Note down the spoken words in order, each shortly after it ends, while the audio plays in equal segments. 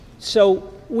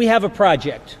So we have a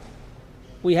project.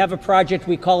 We have a project,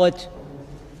 we call it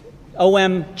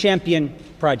OM Champion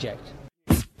Project.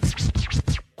 Centre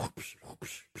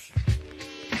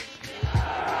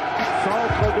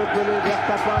de Pelé vers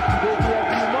Tapie qui dévie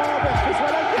habilement vers Chris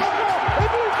qui reprend. Et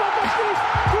but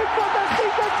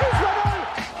fantastique de Chris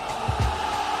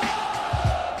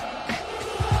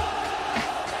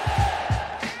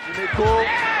Dimeco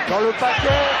dans le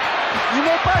paquet. Il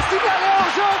n'est pas signalé en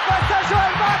jeu face à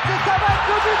Joël Max et ça va être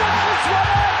le but de Chris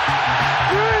Waddell.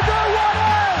 But de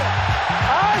Waddell.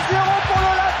 1-0 pour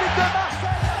l'Olympique de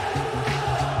Marseille.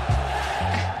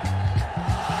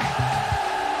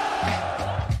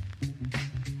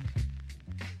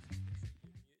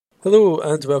 Hello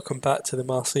and welcome back to the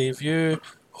Marseille View.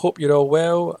 Hope you're all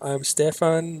well. I'm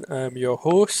Stefan, I'm your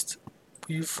host.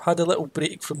 We've had a little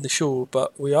break from the show,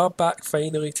 but we are back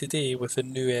finally today with a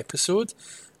new episode.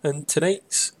 And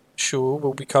tonight's show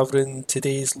will be covering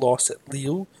today's loss at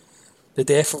Lille, the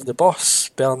death of the boss,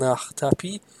 Bernard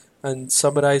Tapie, and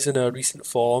summarising our recent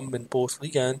form in both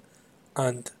Ligue 1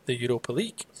 and the Europa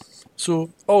League.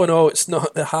 So, all in all, it's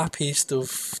not the happiest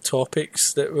of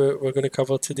topics that we're going to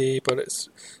cover today, but it's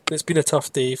been a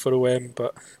tough day for OM.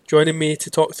 But joining me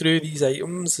to talk through these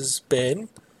items is Ben.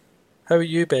 How are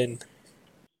you, Ben?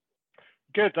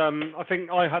 Good. I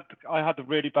think I had a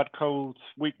really bad cold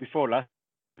week before last,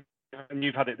 and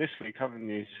you've had it this week, haven't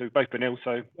you? So we've both been ill.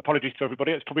 So apologies to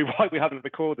everybody. It's probably why we haven't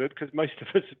recorded, because most of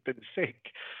us have been sick.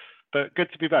 But good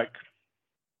to be back.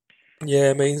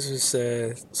 Yeah, mine was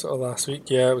sort of last week.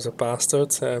 Yeah, it was a bastard.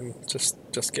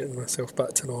 Just getting myself back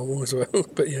to normal as well.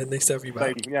 But yeah, nice to have you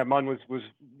back. Yeah, mine was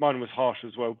harsh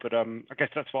as well. But I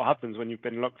guess that's what happens when you've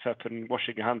been locked up and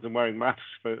washing your hands and wearing masks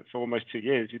for almost 2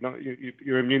 years.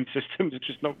 Your immune systems are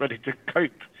just not ready to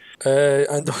cope.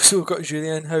 And also we've got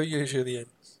Julien. How are you, Julien?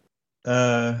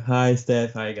 Hi,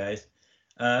 Steph. Hi, guys.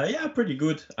 Yeah, pretty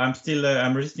good. I'm still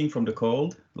I'm resisting from the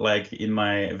cold, like in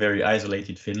my very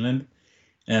isolated Finland.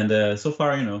 And so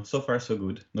far, so far so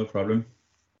good. No problem.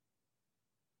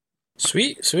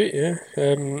 Sweet, yeah.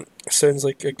 Sounds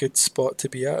like a good spot to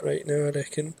be at right now, I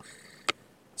reckon.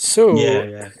 So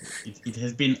yeah. It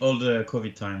has been all the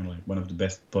COVID time, like one of the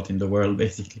best spots in the world,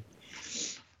 basically.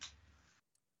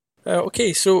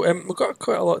 Okay, so we've got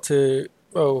quite a lot to.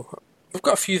 Well, we've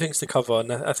got a few things to cover,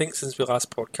 and I think since we last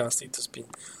podcasted, there's been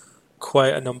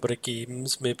quite a number of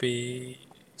games, maybe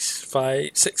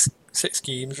 6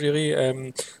 games really.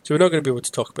 So we're not going to be able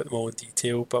to talk about them all in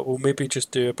detail, but we'll maybe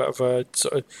just do a bit of a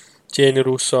sort of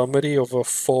general summary of our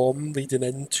form leading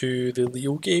into the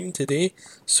Lille game today.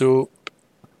 So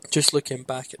just looking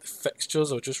back at the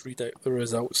fixtures, I'll just read out the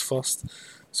results first.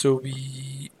 So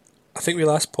I think we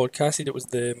last podcasted, it was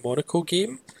the Monaco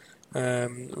game,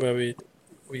 where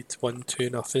we'd won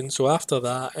 2-0. So after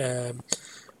that,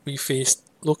 we faced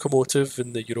Lokomotiv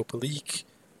in the Europa League.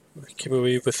 We came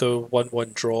away with a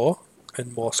 1-1 draw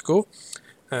in Moscow.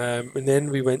 And then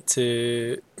we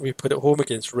put it home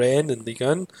against Rennes in Ligue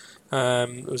 1.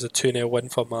 It was a 2-0 win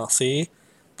for Marseille.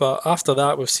 But after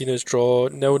that, we've seen us draw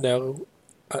 0-0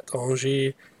 at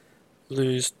Angers,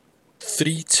 lose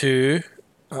 3-2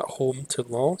 at home to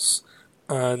Lens.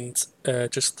 And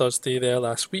just Thursday there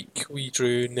last week, we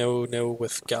drew 0-0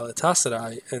 with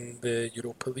Galatasaray in the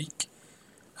Europa League.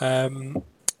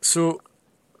 So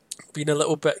been a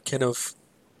little bit kind of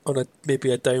on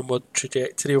maybe a downward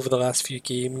trajectory over the last few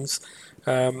games.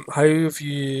 How have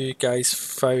you guys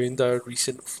found our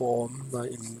recent form?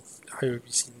 Like, how have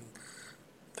you seen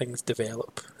things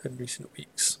develop in recent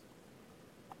weeks?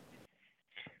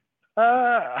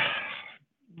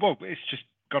 Well,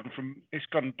 it's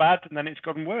gone bad and then it's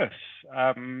gone worse.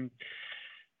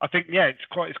 I think it's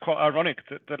quite ironic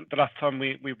that the last time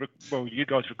you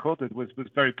guys recorded was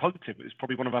very positive. It was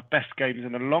probably one of our best games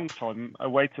in a long time.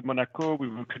 Away to Monaco, we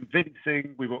were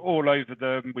convincing, we were all over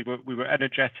them, we were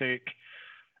energetic,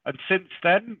 and since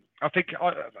then, I think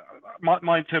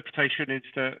my interpretation is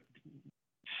that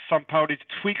Sampaoli's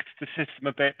tweaked the system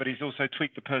a bit, but he's also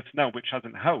tweaked the personnel, which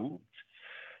hasn't helped.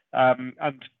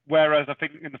 And whereas I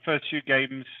think in the first few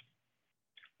games,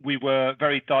 we were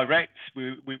very direct.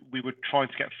 We were trying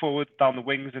to get forward down the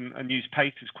wings and use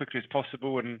pace as quickly as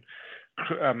possible and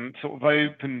sort of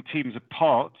open teams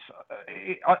apart.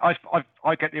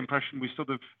 I get the impression we sort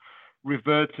of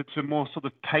reverted to more sort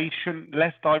of patient,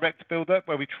 less direct build-up,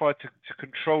 where we tried to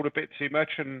control a bit too much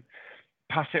and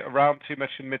pass it around too much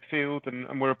in midfield,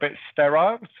 and we're a bit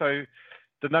sterile. So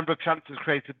the number of chances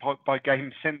created by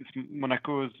game since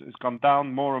Monaco has gone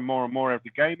down more and more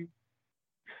every game.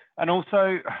 And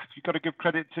also, you've got to give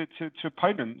credit to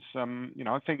opponents.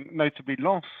 I think notably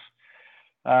Lens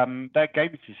Their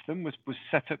game system was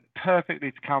set up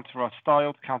perfectly to counter our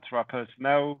style, to counter our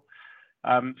personnel.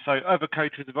 So other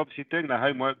coaches have obviously doing their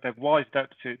homework. They've wised up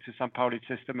to Sampaoli's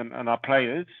system and our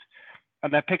players,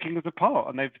 and they're picking us apart.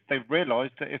 And they've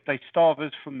realised that if they starve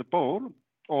us from the ball,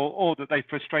 or that they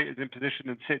frustrate us in position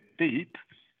and sit deep,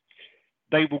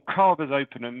 they will carve us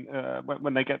open and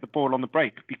when they get the ball on the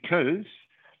break, because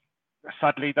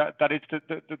sadly that is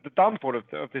the downfall of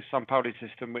this Sampaoli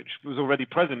system, which was already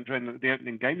present during the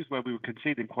opening games, where we were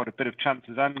conceding quite a bit of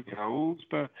chances and goals.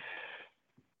 But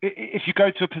if you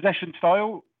go to a possession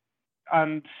style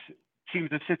and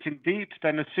teams are sitting deep,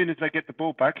 then as soon as they get the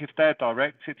ball back, if they're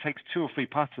direct, it takes 2 or 3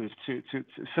 passes to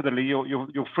suddenly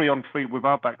you're 3 on 3 with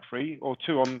our back 3, or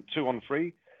 2 on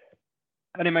 3.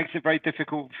 And it makes it very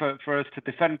difficult for us to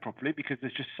defend properly, because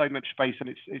there's just so much space and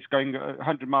it's going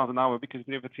 100 miles an hour because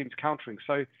the other team's countering.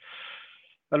 So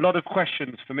a lot of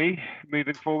questions for me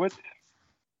moving forward.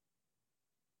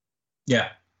 Yeah.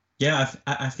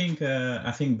 I think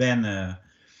Ben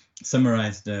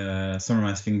summarized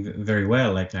things very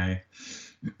well. Like I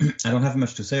don't have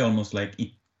much to say. Almost like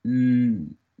it.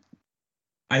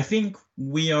 I think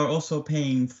we are also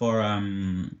paying for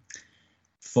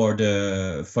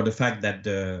the fact that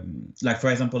like for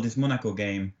example this Monaco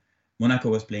game, Monaco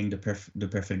was playing the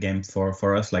perfect game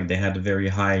for us. Like they had a very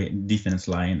high defense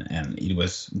line, and it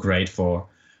was great for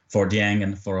Dieng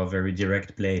and for a very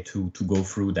direct play to go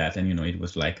through that. And it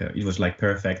was like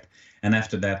perfect. And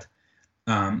after that,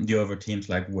 the other teams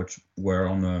like which were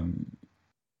on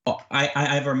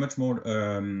either much more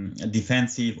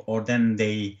defensive, or then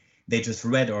they just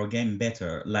read our game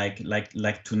better. Like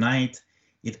tonight,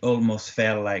 it almost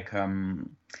felt like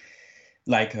Bamba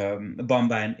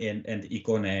and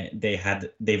Ikone.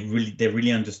 They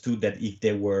really understood that if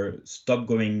they were stop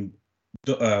going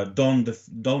down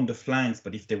the flanks,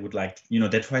 but if they would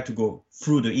they try to go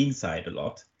through the inside a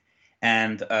lot.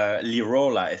 And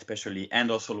Lirola especially,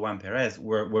 and also Luan Perez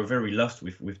were very lost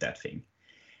with that thing.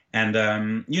 And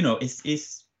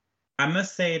it's I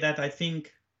must say that I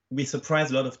think we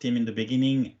surprised a lot of teams in the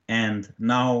beginning, and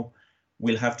now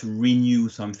we'll have to renew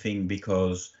something,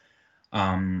 because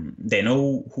they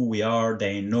know who we are,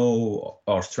 they know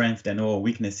our strength, they know our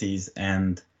weaknesses,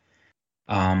 and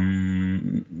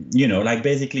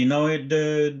basically now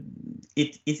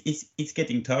it's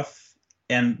getting tough.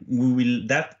 And we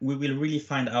will really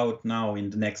find out now in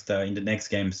the next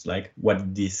games, like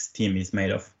what this team is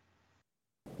made of.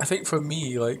 I think for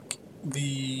me, like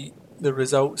the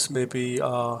results maybe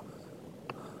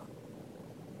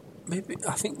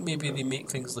they make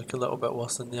things look a little bit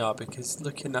worse than they are, because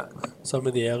looking at some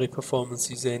of the early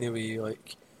performances anyway,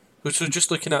 so just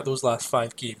looking at those last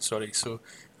 5 games, sorry. So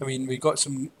I mean, we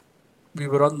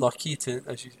were unlucky to,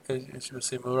 as you were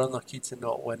saying, we were unlucky to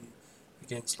not win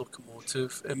against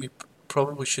Lokomotiv, and we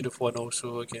probably should have won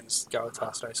also against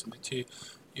Galatasaray. So the 2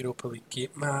 Europa League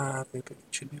games, maybe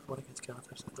should we have won against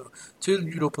Galatasaray? I don't know. 2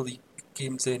 Europa League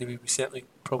games anyway. We certainly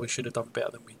probably should have done better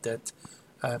than we did.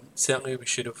 Certainly we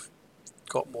should have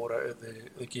got more out of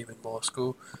the game in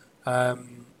Moscow. I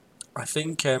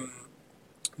think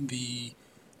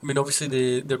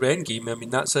obviously the Rennes game,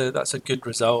 that's a good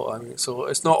result. So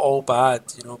it's not all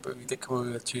bad, but we did come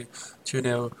away with a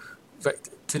 2-0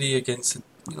 victory against a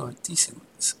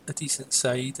decent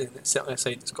side, and it's certainly a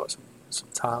side that's got some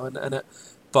talent in it.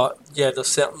 But yeah, there's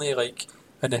certainly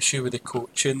an issue with the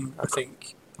coaching. I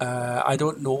think I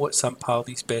don't know what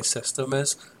Sampaoli's best system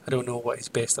is. I don't know what his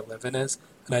best 11 is,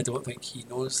 and I don't think he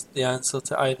knows the answer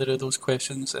to either of those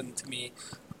questions. And to me,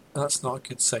 that's not a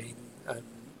good sign. And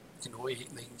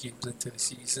 8-9 games into the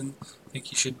season, I think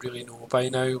he should really know by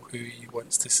now who he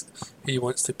wants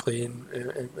to play and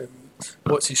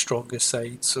what's his strongest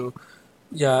side. So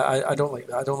yeah, I don't like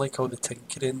that. I don't like all the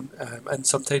tinkering, and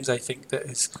sometimes I think that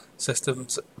his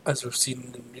systems, as we've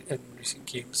seen in recent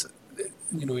games, they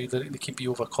can be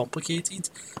overcomplicated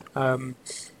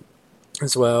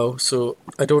as well. So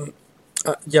I don't.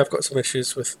 I've got some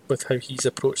issues with how he's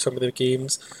approached some of the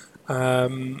games,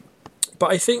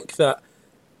 but I think that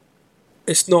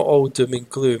it's not all doom and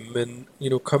gloom. And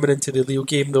coming into the Lille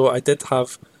game, though, I did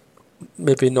have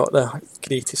maybe not the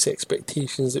greatest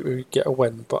expectations that we would get a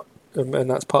win, but and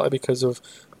that's partly because of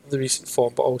the recent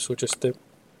form, but also just the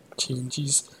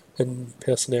changes in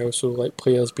personnel, so like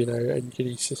players being out,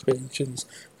 injuries, suspensions,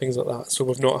 things like that. So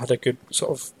we've not had a good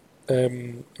sort of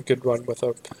a good run with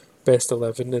our best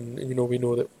 11, and we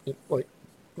know that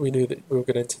we knew that we were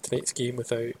going into tonight's game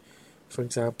without, for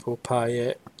example,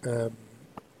 Payet,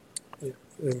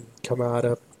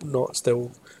 Kamara not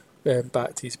still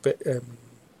back to his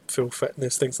full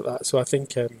fitness, things like that. So I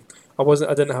think I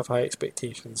didn't have high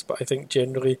expectations, but I think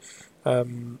generally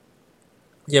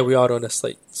yeah, we are on a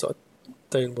slight sort of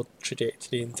downward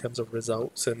trajectory in terms of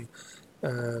results, and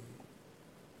um,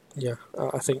 yeah,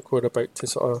 I think we're about to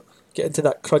sort of get into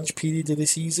that crunch period of the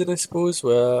season, I suppose,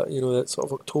 where that sort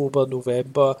of October,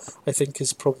 November, I think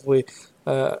is probably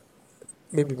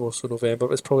maybe more so November,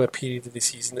 but it's probably a period of the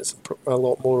season that's a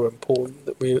lot more important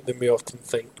than we often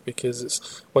think, because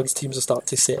it's once teams are starting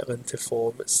to settle into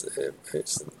form, it's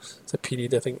a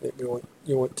period I think that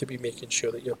you want to be making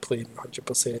sure that you're playing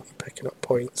 100% and picking up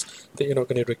points that you're not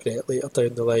going to regret later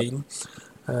down the line.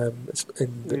 And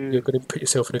that you're going to put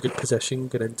yourself in a good position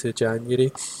going into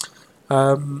January.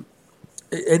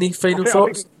 Any final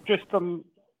thoughts? I think just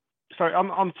sorry,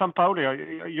 on San Pauli,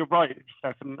 you're right,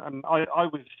 Stefan. And I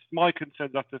was, my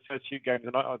concerns after the first few games,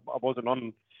 and I wasn't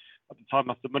on at the time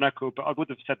after Monaco, but I would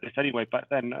have said this anyway back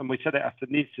then, and we said it after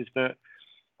Nice, is that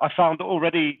I found that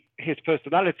already his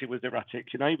personality was erratic.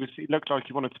 He looked like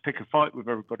he wanted to pick a fight with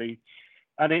everybody.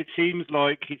 And it seems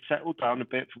like he's settled down a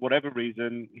bit for whatever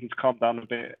reason. He's calmed down a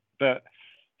bit. But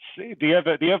the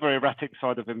other erratic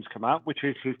side of him's come out, which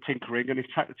is his tinkering and his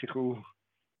tactical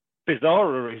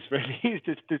bizarreries, really.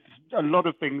 There's a lot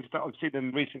of things that I've seen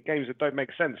in recent games that don't make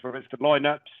sense, whether it's the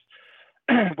lineups,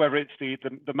 whether it's the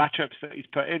matchups that he's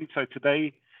put in. So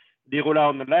today, Lirola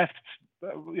on the left,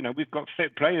 we've got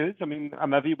fit players. I mean,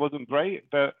 Amavi wasn't great,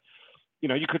 but,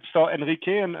 you could start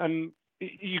Enrique and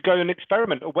you go and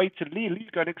experiment. Away to Lille, you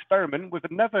go and experiment with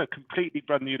another completely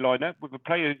brand new lineup with a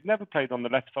player who's never played on the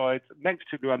left side next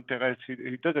to Luan Perez,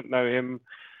 who doesn't know him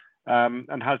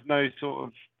and has no sort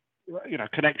of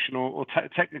connection or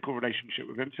technical relationship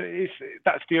with him. So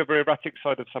that's the other erratic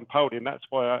side of San Pauli, and that's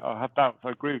why I have doubts. I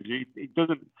agree with you.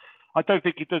 I don't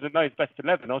think he doesn't know his best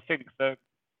 11. I think that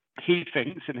he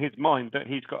thinks in his mind that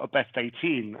he's got a best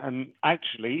 18, and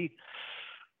actually,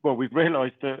 well, we've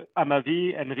realised that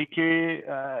Amavi, Enrique,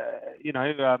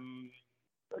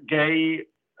 Gay,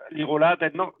 Lirola,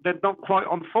 they're not quite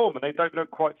on form, and they don't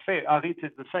look quite fit. Harit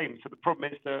is the same. So the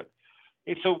problem is that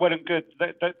it's all well and good.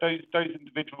 Those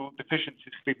individual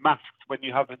deficiencies can be masked when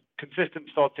you have a consistent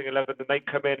starting 11, and they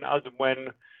come in as and when,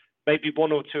 maybe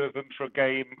one or two of them for a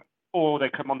game, or they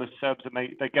come on as subs and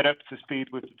they get up to speed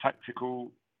with the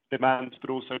tactical demands, but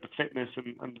also the fitness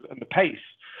and the pace.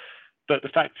 But the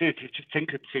fact is, he's just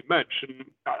tinkered too much. And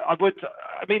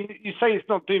you say it's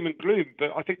not doom and gloom,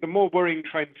 but I think the more worrying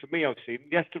trend for me I've seen,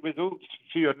 yes, the results,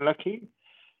 few unlucky,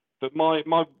 but my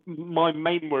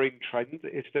main worrying trend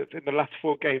is that in the last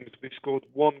 4 games, we've scored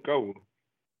 1 goal.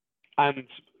 And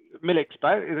Milik's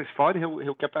back, it's fine,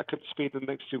 he'll get back up to speed in the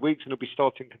next 2 weeks, and he'll be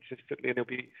starting consistently, and he'll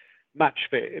be match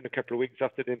fit in a couple of weeks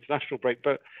after the international break.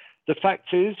 But the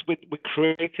fact is, we're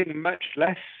creating much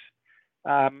less,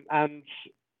 and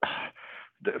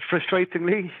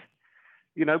frustratingly,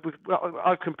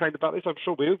 I've complained about this. I'm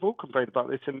sure we've all complained about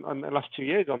this in the last 2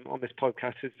 years on this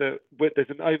podcast. Is that there's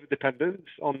an over-dependence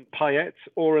on Payet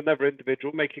or another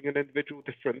individual making an individual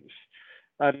difference.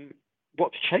 And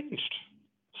what's changed?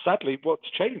 Sadly,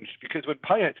 what's changed? Because when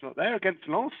Payet's not there against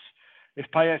Lens, if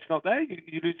Payet's not there,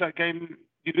 you lose that game.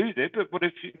 You lose it. But what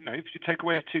if you take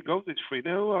away 2 goals? It's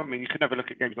 3-0. I mean, you can never look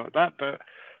at games like that, but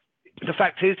the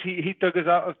fact is, he dug us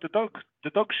out of the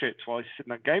dog shit twice in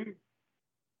that game.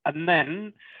 And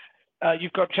then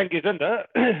you've got Cengiz Under,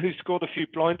 who scored a few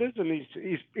blinders, and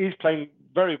he's playing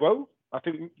very well. I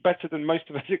think better than most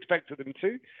of us expected him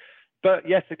to. But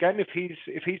yes, again, if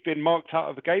he's been marked out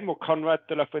of the game, or Conrad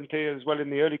de la Fuente as well in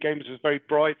the early games was very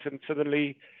bright, and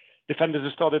suddenly defenders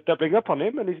have started doubling up on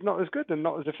him, and he's not as good and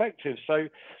not as effective. So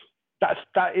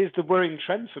that is the worrying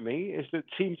trend for me, is that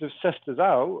teams have sussed us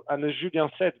out, and as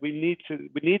Julien said, we need to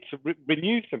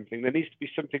renew something. There needs to be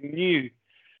something new.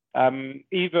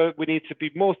 Either we need to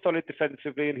be more solid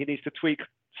defensively, and he needs to tweak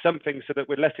something so that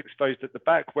we're less exposed at the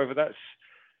back, whether that's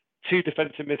 2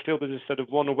 defensive midfielders instead of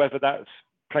 1, or whether that's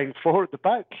playing 4 at the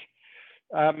back,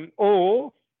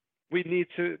 or we need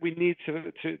to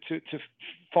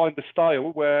find the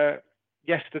style where,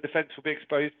 yes, the defence will be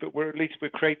exposed, but we're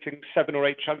creating 7 or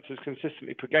 8 chances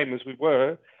consistently per game, as we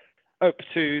were up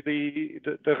to the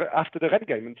after the Rennes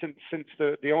game, and since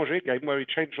the Angers game where he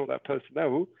changed all that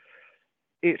personnel.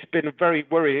 It's been very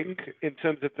worrying in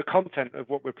terms of the content of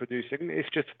what we're producing. It's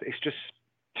just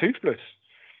toothless.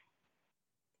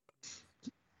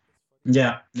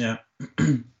 Yeah.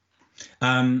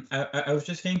 I was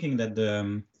just thinking that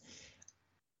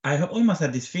I almost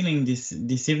had this feeling this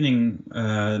evening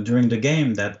during the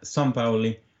game that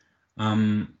Sampaoli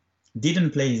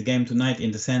didn't play his game tonight,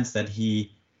 in the sense that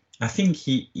I think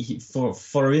he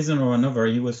for a reason or another,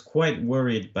 he was quite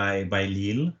worried by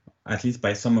Lille, at least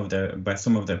by some of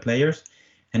their players,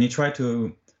 and he tried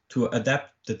to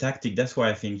adapt the tactic. That's why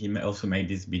I think he also made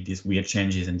these weird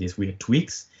changes and these weird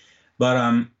tweaks. But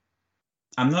I'm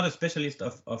not a specialist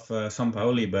of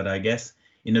Sampaoli, but I guess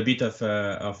in a bit of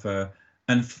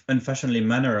unfashionably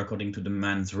manner, according to the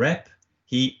man's rep,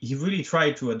 he really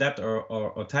tried to adapt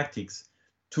our tactics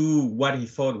to what he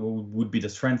thought would be the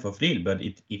strength of Lille, but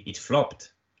it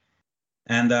flopped.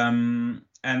 And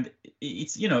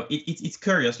it's it's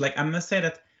curious. Like, I must say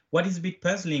that what is a bit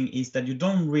puzzling is that you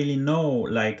don't really know,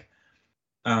 like,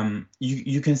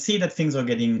 you can see that things are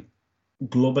getting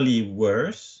globally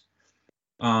worse.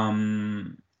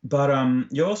 But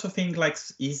you also think, like,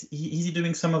 is he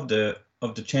doing some of the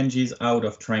changes out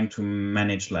of trying to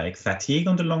manage like fatigue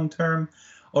on the long term,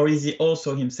 or is he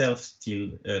also himself still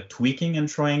tweaking and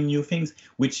trying new things,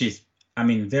 which is, I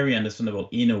mean, very understandable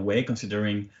in a way,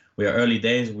 considering we are early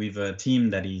days with a team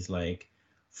that is, like,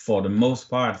 for the most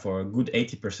part, for a good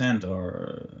 80%,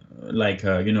 or like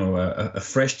a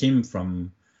fresh team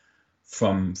from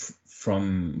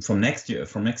next year,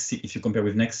 if you compare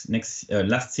with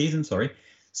last season, sorry.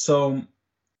 So,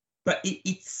 but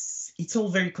it's all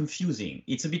very confusing.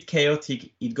 It's a bit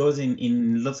chaotic. It goes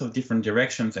in lots of different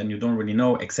directions, and you don't really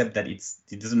know, except that it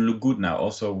doesn't look good now.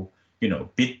 Also,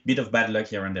 bit of bad luck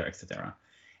here and there, etc.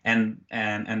 And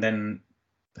then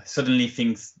suddenly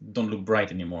things don't look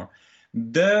bright anymore.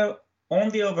 On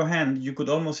the other hand, you could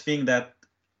almost think that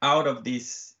out of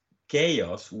this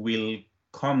chaos will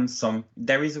come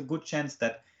there is a good chance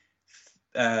that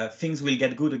things will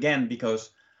get good again, because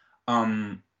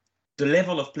the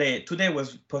level of play today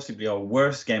was possibly our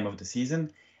worst game of the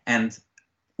season, and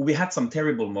we had some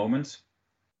terrible moments,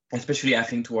 especially I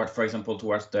think towards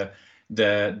the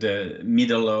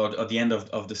middle or the end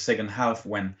of the second half,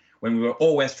 when we were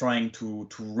always trying to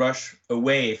rush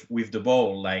away with the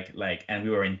ball, and we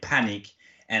were in panic,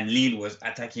 and Lille was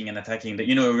attacking.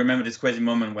 Remember this crazy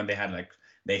moment when they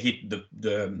hit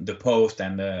the post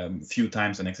and a few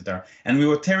times and etc. And we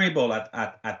were terrible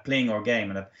at playing our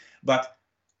game. But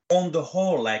on the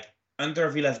whole, like under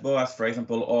Villas-Boas, for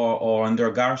example, or under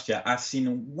Garcia, I've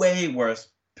seen way worse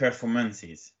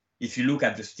performances. If you look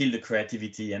at the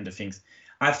creativity and the things,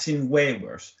 I've seen way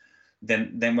worse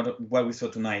than what we saw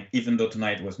tonight, even though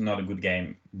tonight was not a good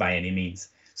game by any means.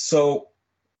 So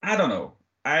I don't know.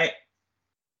 I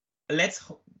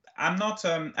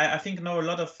think now a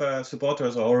lot of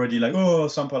supporters are already like, oh,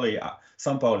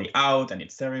 Sampaoli out and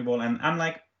it's terrible. And I'm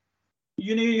like,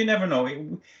 you never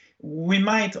know. We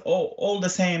might all the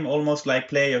same almost like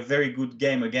play a very good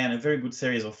game again, a very good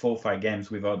series of 4 or 5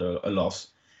 games without a loss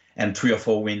and 3 or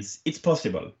 4 wins. It's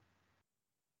possible.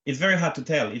 It's very hard to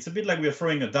tell. It's a bit like we're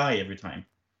throwing a die every time.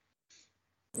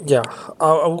 Yeah,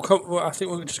 I will come. Well, I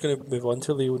think we're just going to move on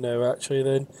to Lille now, actually,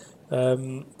 then.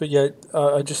 But yeah,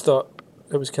 I just thought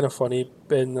it was kind of funny,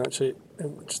 Ben, actually. I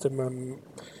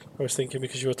was thinking,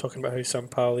 because you were talking about how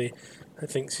Sampaoli, I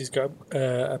think he's got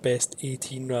a best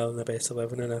 18 rather than a best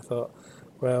 11, and I thought,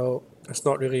 well, it's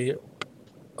not really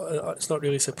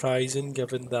surprising,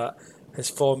 given that his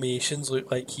formations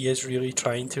look like he is really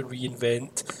trying to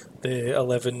reinvent the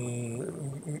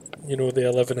 11, the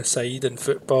 11 aside in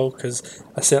football, because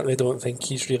I certainly don't think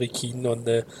he's really keen on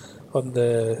the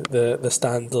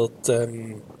standard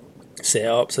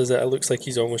setups, as it looks like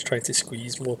he's almost trying to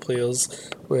squeeze more players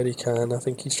where he can. I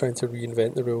think he's trying to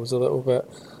reinvent the rules a little bit.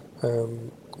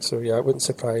 So yeah, it wouldn't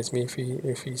surprise me if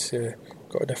he's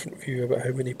got a different view about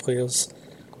how many players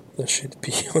there should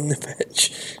be on the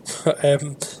pitch. But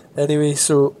anyway,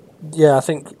 so yeah, I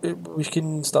think we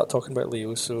can start talking about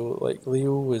Lille. So like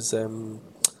Lille was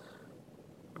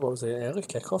what was it, early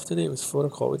kickoff today? It was 4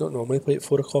 o'clock. We don't normally play at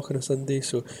 4 o'clock on a Sunday,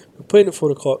 so we're playing at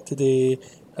 4 o'clock today.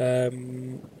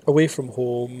 Away from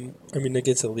home. I mean,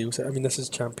 against the Lille. I mean, this is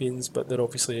champions, but they're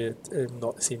obviously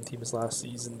not the same team as last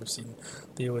season. We've seen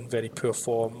Lille in very poor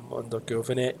form under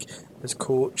Gourvenec as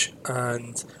coach,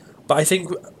 but I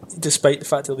think, despite the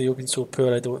fact that Lille have been so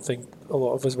poor, I don't think a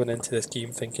lot of us went into this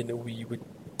game thinking that we would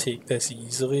take this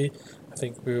easily. I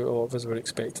think a lot of us were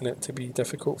expecting it to be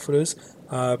difficult for us.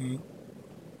 Now,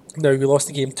 we lost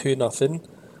the game 2-0,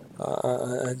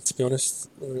 and to be honest,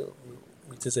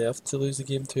 we deserved to lose the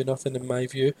game 2-0 in my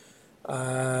view.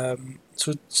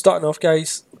 So starting off,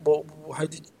 guys, how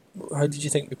did you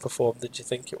think we performed? Did you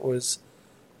think it was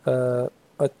a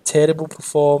terrible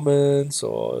performance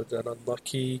or an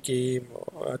unlucky game?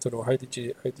 Or, I don't know. How did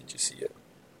you see it?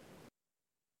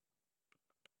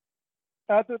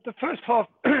 The first half,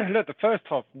 look, the first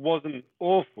half wasn't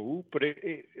awful, but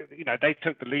it they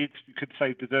took the lead. You could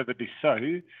say deservedly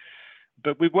so,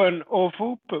 but we weren't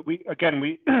awful. But we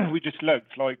just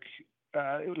looked like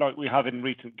we have in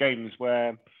recent games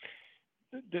where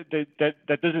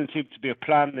there doesn't seem to be a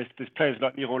plan. There's players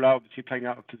like Nirola obviously playing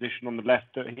out of position on the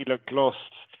left. That he looked lost.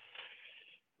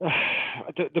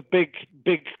 The big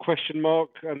question mark,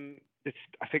 and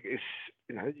I think it's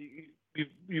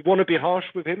you want to be harsh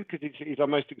with him because he's our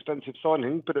most expensive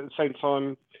signing, but at the same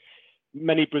time,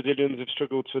 many Brazilians have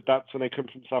struggled to adapt when they come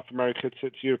from South America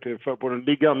to European football, and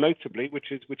Liga notably,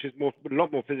 which is a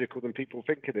lot more physical than people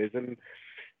think it is. And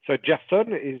so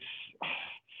Jefferson is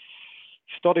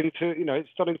starting to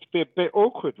be a bit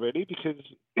awkward, really, because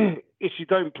if you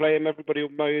don't play him, everybody will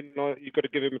moan. You've got to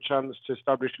give him a chance to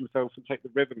establish himself and take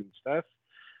the rhythm and stuff.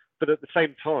 But at the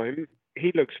same time,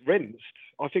 he looks rinsed.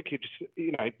 I think he just,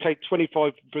 played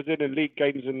 25 Brazilian league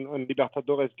games and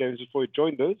Libertadores games before he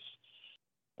joined us.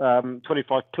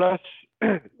 25 plus.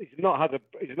 He's not had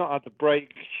a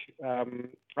break, and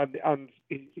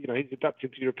he's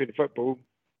adapted to European football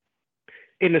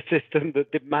in a system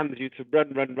that demands you to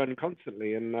run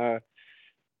constantly. And I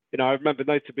remember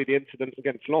notably the incident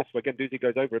against Lens where Guendouzi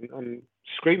goes over and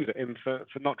screams at him for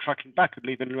not tracking back and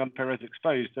leaving Luan Perez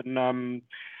exposed. And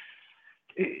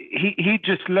he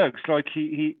just looks like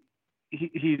he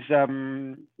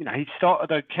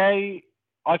started okay.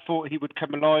 I thought he would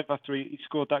come alive after he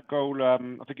scored that goal. I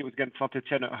think it was against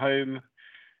Saint-Etienne at home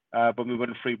when we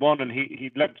won 3-1, and he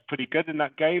looked pretty good in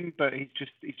that game. But he's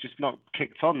just not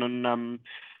kicked on, and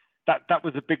that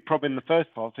was a big problem in the first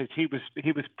half. Is he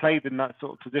was played in that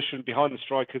sort of position behind the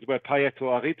strikers where Payet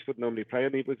or Harit would normally play,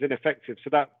 and he was ineffective. So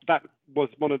that was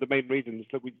one of the main reasons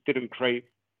that we didn't create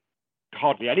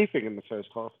hardly anything in the first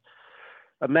half.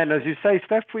 And then, as you say,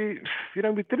 Steph, we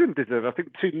didn't deserve. I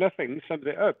think 2-0 sums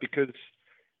it up because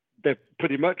there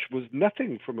pretty much was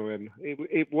nothing from him.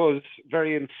 It was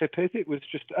very insipid. It was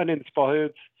just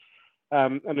uninspired.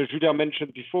 And as Julien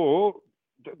mentioned before,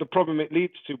 the problem it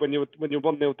leads to when you're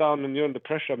 1-0 down and you're under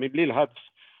pressure. I mean, Lille I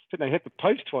think they hit the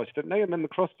post twice, didn't they? And then the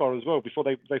crossbar as well before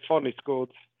they finally scored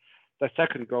their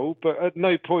second goal. But at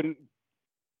no point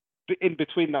in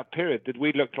between that period did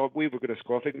we look like we were going to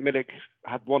score. I think Milik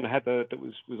had one header that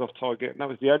was off target, and that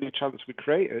was the only chance we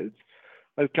created.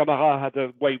 And Camara had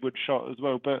a wayward shot as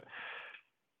well, but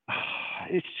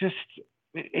it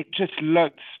just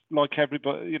looked like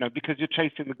everybody, because you're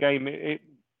chasing the game, it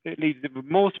leaves it with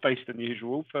more space than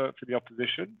usual for the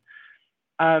opposition.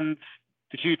 And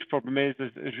the huge problem is,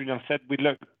 as Julien said, we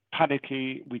looked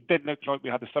panicky. We didn't look like we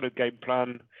had a solid game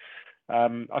plan.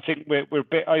 I think we're a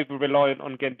bit over reliant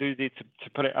on Guendouzi to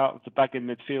put it out of the bag in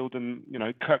midfield and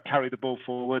carry the ball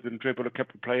forward and dribble a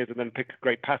couple of players and then pick a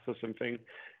great pass or something.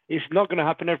 It's not going to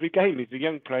happen every game. He's a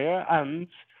young player, and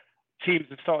teams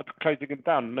have started closing him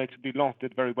down. Notably, Lens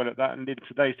did very well at that and did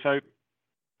today. So,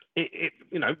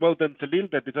 well done to Lille.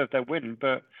 They deserved their win,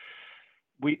 but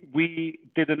we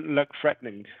didn't look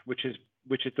threatening, which is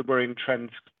the worrying trend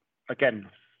again.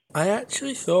 I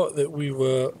actually thought that we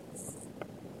were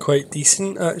quite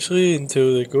decent actually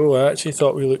until the goal. I actually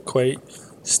thought we looked quite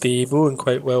stable and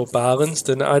quite well balanced,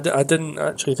 and I didn't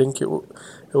actually think it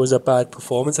was a bad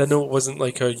performance. I know it wasn't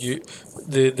like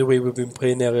the way we've been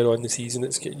playing earlier on in the season.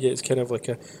 It's kind of like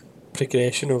a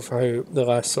progression of how the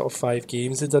last sort of 5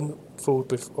 games had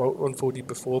unfolded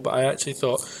before, but I actually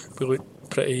thought we looked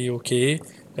pretty okay,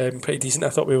 pretty decent. I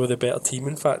thought we were the better team,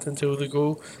 in fact, until the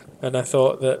goal, and I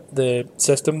thought that the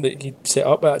system that he'd set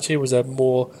up actually was a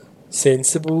more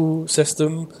sensible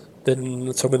system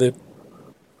than some of the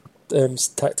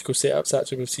tactical setups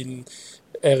actually we've seen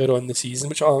earlier on in the season,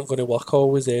 which aren't going to work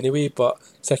always anyway. But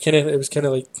it was kind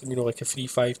of like like a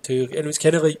 3-5-2, and it was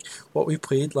kind of like what we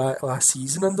played last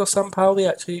season under Sampaoli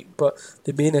actually. But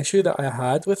the main issue that I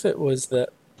had with it was that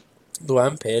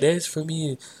Luan Perez, for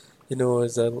me,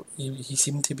 he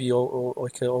seemed to be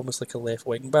almost like a left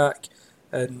wing back,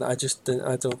 and I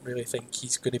don't really think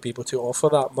he's going to be able to offer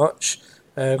that much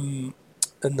in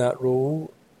that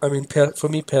role. I mean, for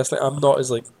me personally, I'm not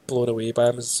as blown away by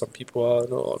him as some people are. I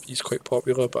know he's quite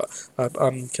popular, but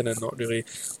I'm kind of not really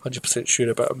 100% sure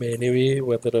about him anyway,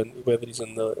 whether he's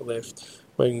in the left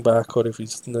wing back or if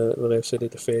he's in the left side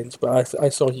of defence. But I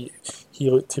saw he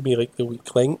looked to me like the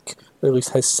weak link, or at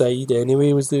least his side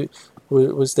anyway was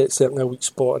that certainly a weak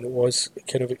spot, and it was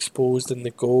kind of exposed in the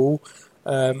goal,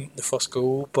 the first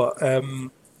goal. But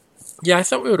yeah, I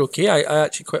thought we were okay. I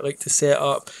actually quite liked the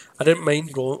setup. I didn't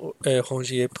mind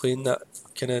Rongier playing that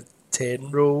kind of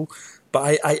 10 role,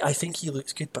 but I think he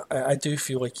looks good, but I do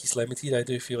feel like he's limited. I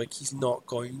do feel like he's not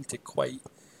going to quite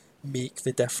make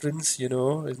the difference,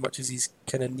 as much as he's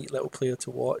kind of neat little player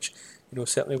to watch.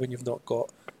 Certainly when you've not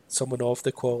got someone of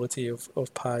the quality of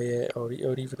Payet or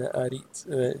even at Harit,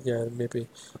 maybe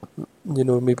with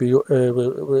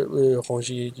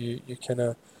Rongier you kind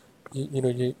of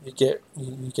you get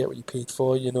what you paid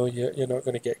for. You're not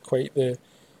going to get quite the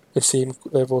same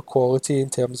level of quality in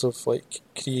terms of like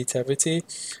creativity.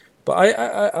 But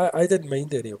I didn't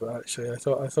mind any of it actually. I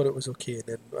thought it was okay, and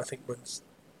then I think once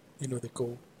the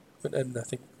goal went in, I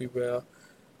think we were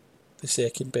the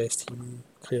second best team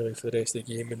clearly for the rest of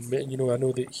the game. And I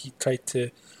know that he tried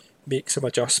to make some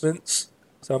adjustments,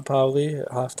 Sampaoli,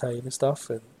 at half time and stuff,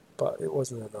 but it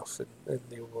wasn't enough, and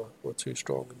they were too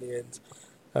strong in the end.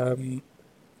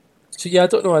 So yeah, I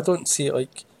don't know. I don't see it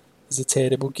like as a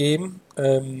terrible game,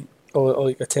 or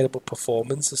like a terrible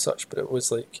performance as such. But it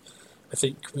was like,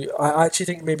 I actually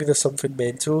think maybe there's something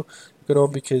mental going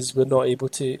on because we're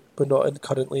not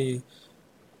currently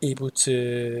able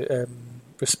to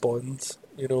respond.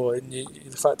 And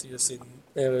the fact that you're saying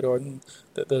earlier on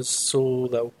that there's so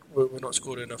little, we're not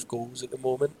scoring enough goals at the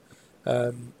moment.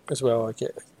 As well, I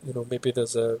get maybe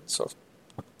there's a sort of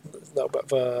little bit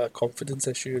of a confidence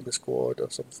issue in the squad or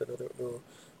something. I don't know,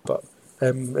 but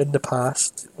in the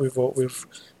past we've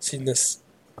seen this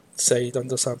side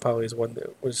under Sampaoli as one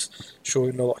that was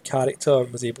showing a lot of character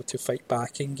and was able to fight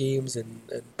back in games and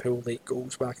pull late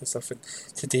goals back and stuff. And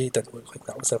today didn't look like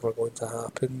that was ever going to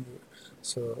happen.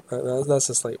 So that's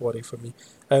a slight worry for me.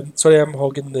 Sorry, I'm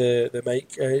hogging the mic,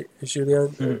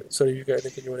 Julian. Sorry, you got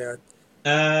anything you want to add?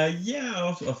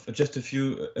 Yeah, of just a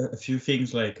few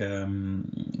things like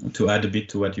to add a bit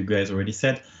to what you guys already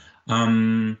said.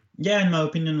 Yeah, in my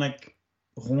opinion, like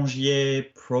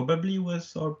Rongier probably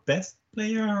was our best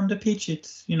player on the pitch.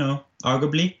 It's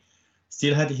arguably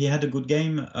he had a good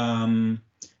game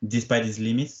despite his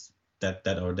limits that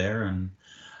are there. And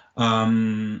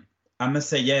I must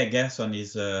say, yeah, Gerson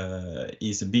is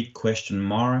a big question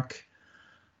mark.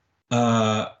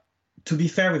 To be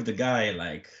fair with the guy,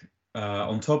 like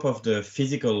on top of the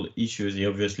physical issues he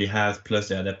obviously has, plus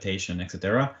the adaptation,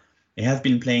 etc., he has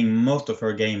been playing most of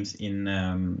our games in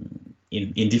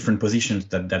different positions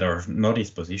that are not his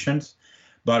positions.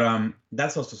 But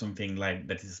that's also something like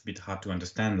that is a bit hard to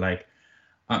understand. Like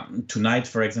tonight,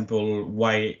 for example,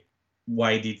 why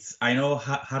did I know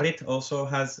Harit also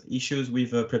has issues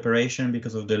with preparation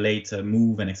because of the late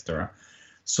move and etc.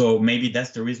 So maybe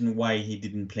that's the reason why he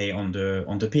didn't play on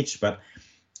the pitch. But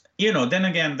then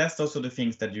again, that's also the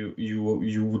things that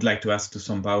you would like to ask to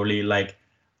Sampaoli. Like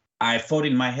I thought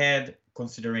in my head,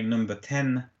 considering number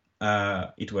 10,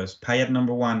 it was Payet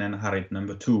number 1 and Harit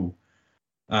number 2.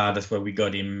 That's where we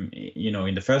got him,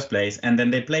 in the first place. And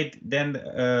then they played. Then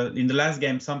in the last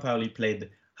game, Sampaoli played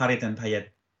Harit and Payet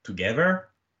together,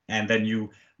 and then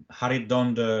Harit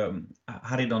on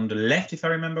the left, if I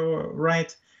remember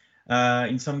right,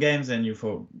 in some games. And you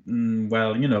thought,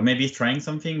 maybe he's trying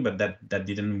something, but that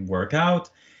didn't work out.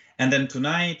 And then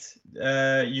tonight,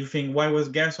 you think, why was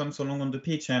Gerson so long on the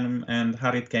pitch and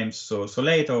Harit came so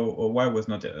late, or why was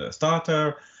not a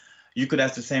starter? You could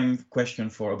ask the same question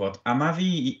about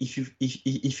Amavi.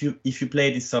 If you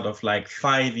play this sort of like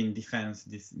 5 in defense,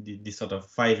 this sort of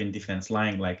 5 in defense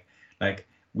line, like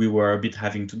we were a bit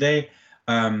having today,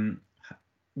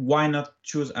 why not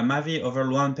choose Amavi over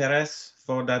Luan Perez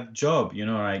for that job?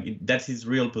 That's his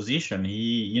real position.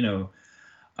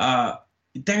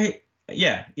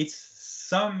 It's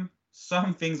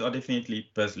some things are definitely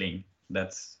puzzling.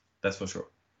 That's for sure.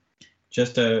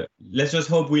 Just let's just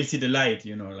hope we'll see the light,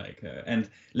 and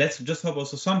let's just hope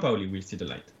also Sampaoli will see the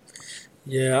light.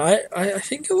 Yeah, I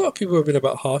think a lot of people have been a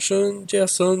bit harsh on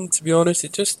Gerson, to be honest.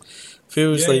 It just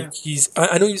feels like he's...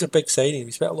 I know he's a big signing.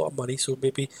 He spent a lot of money, so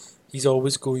maybe he's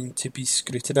always going to be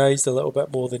scrutinised a little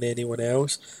bit more than anyone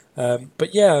else.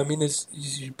 But yeah, I mean, as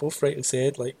you both rightly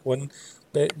said, like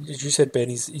as you said, Ben,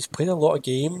 he's played a lot of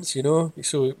games,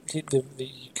 so he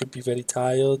could be very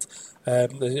tired.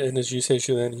 And as you said,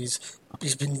 Julian, he's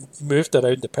been moved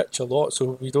around the pitch a lot,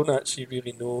 so we don't actually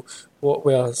really know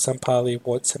where Sampaoli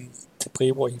wants him to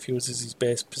play, what he feels is his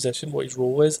best position, what his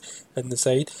role is in the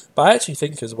side. But I actually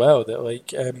think as well that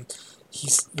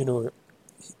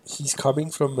he's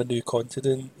coming from a new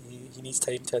continent. He needs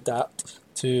time to adapt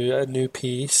to a new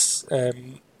pace.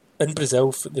 In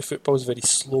Brazil, the football is very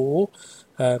slow,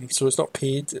 so it's not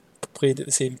played at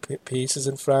the same pace as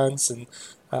in France, and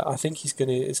I think it's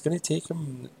gonna take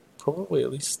him probably at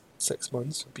least 6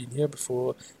 months of being here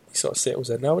before he sort of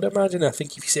settles in. I would imagine. I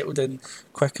think if he settled in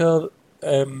quicker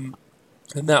than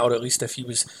that, or at least if he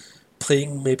was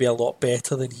playing maybe a lot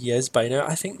better than he is by now,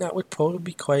 I think that would probably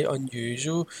be quite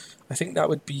unusual. I think that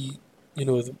would be,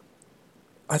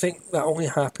 I think that only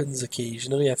happens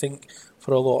occasionally. I think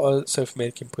for a lot of South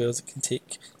American players, it can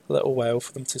take a little while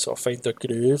for them to sort of find their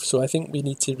groove. So I think we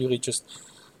need to really just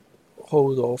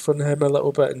hold off on him a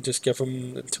little bit and just give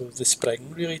him until the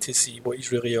spring, really, to see what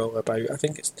he's really all about. I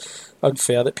think it's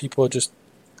unfair that people are just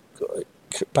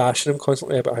bashing him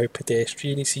constantly about how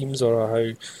pedestrian he seems, or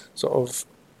how sort of,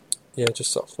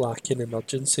 just sort of lacking in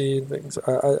urgency and things.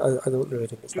 I don't really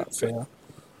think it's that fair.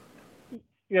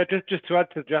 Yeah, just to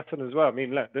add to Jason as well. I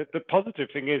mean, look, the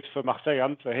positive thing is for Marseille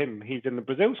and for him, he's in the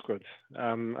Brazil squad,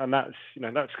 and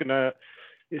that's gonna,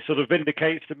 it sort of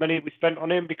vindicates the money we spent on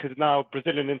him, because now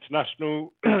Brazilian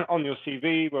international on your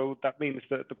CV, well, that means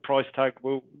that the price tag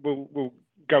will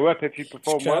go up if you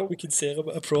perform well. We can sell him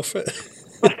at a profit.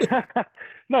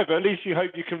 No, but at least you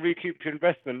hope you can recoup your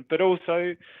investment. But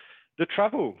also the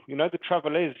travel,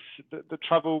 the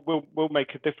travel will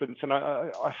make a difference. And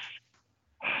I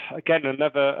again,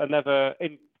 another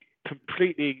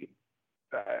completely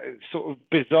sort of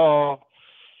bizarre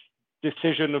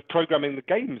decision of programming the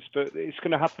games, but it's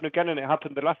going to happen again, and it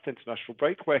happened the last international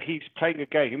break, where he's playing a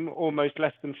game almost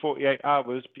less than 48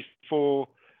 hours before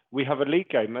we have a league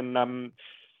game. And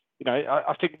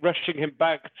I think rushing him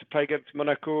back to play against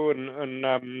Monaco and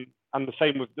the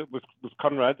same with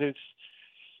Conrad is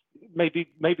maybe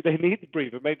they need the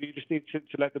breather. Maybe you just need to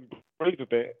let them breathe a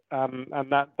bit,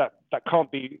 and that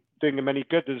can't be doing them any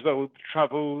good as well. The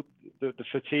travel, the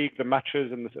fatigue, the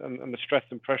matches, and the stress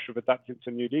and pressure of adapting to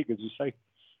a new league, as you say.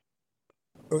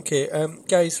 Okay,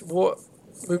 guys,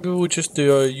 maybe we'll just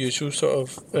do our usual sort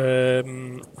of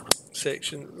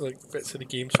section, like bits of the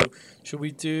game. So, should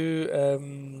we do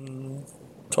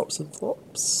tops and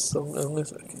flops? I don't know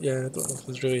if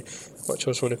there's really much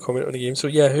else want to comment on the game. So,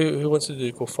 who wants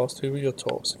to go first? Who were your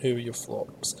tops and who were your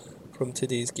flops from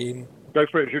today's game? Go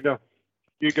for it, Julien.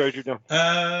 You go, Julien.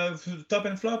 Top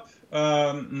and flop.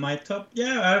 My top,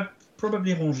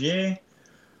 probably Rongier.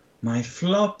 My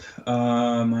flop.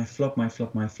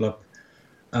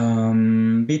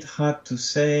 Bit hard to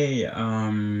say.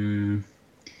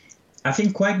 I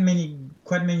think quite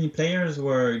many players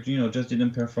were, just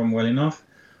didn't perform well enough.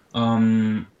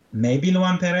 Maybe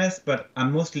Luan Perez, but I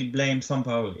mostly blame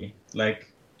Sampaoli.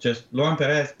 Like, just Luan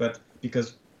Perez, but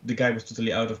because the guy was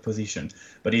totally out of position.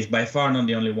 But he's by far not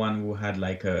the only one who had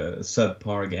like a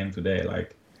subpar game today.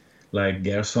 Like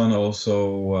Gerson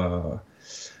also.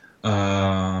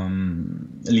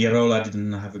 Lirola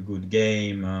didn't have a good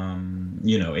game.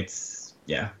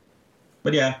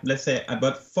 But let's say.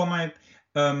 But for my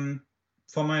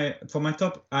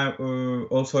top, I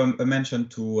also mentioned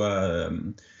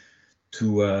to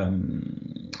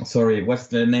sorry, what's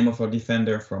the name of our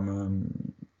defender from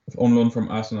on loan from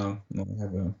Arsenal? No,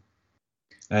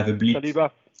 I have a bleep.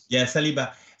 Saliba. Yeah,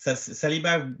 Saliba.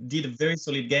 Saliba did a very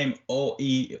solid game.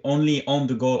 He only on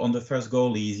the goal, on the first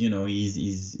goal, he's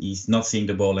not seeing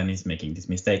the ball and he's making this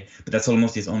mistake. But that's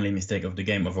almost his only mistake of the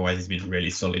game. Otherwise, he's been really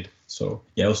solid. So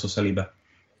also Saliba.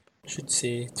 I should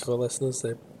say to our listeners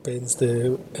that Ben's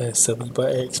the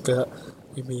Saliba expert.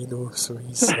 You may know, so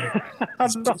he's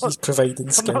providing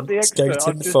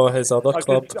scouting for his other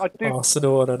club,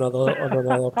 Arsenal, on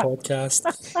another podcast.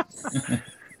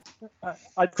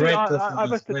 I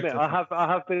must admit, I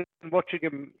have been watching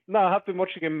him. No, I have been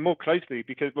watching him more closely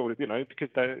because we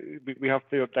have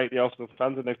to update the Arsenal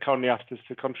fans, and they've kindly asked us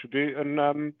to contribute.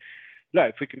 And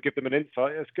if we can give them an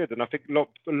insight, that's good. And I think a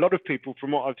lot of people,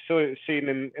 from what I've seen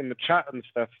in the chat and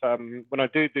stuff, when I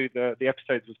do the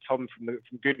episodes with Tom from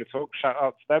Gooner Talk, shout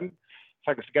out to them.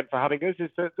 Thanks again for having us.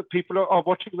 Is that the people are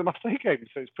watching the Marseille game,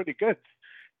 so it's pretty good.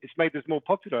 It's made us more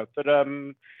popular, but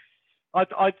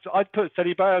I'd put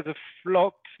Saliba as a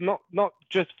flop, not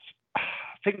just. I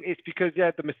think it's because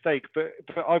the mistake, but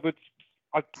I'd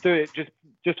do it just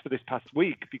for this past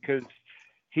week, because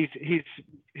he's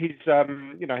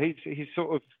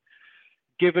sort of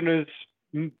given us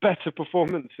better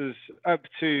performances up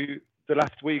to the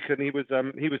last week, and he was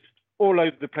all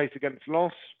over the place against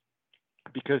Lens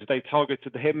because they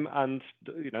targeted him, and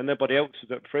nobody else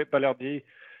was up for it. Ballardi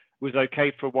was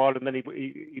okay for a while, and then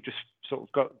he just sort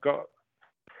of got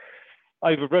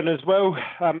overrun as well.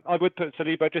 I would put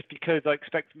Saliba just because I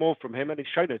expect more from him, and he's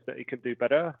shown us that he can do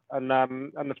better. And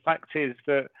the fact is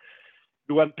that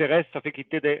Luan Perez, I think he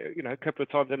did it, a couple of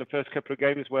times in the first couple of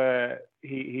games where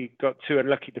he got two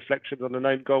unlucky deflections on an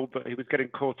own goal, but he was getting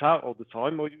caught out all the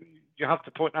time. Well, you have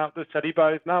to point out that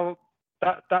Saliba is now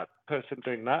that person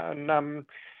doing that, and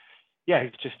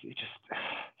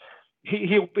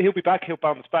he'll be back. He'll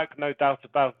bounce back, no doubt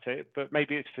about it. But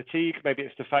maybe it's fatigue. Maybe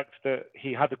it's the fact that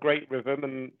he had a great rhythm,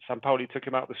 and Sampaoli took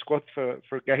him out of the squad for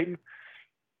a game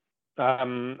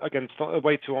against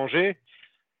away to Angers.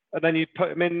 And then you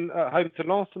put him in at home to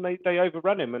Lens, and they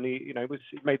overrun him. And he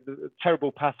made a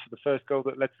terrible pass for the first goal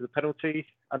that led to the penalty,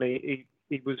 and he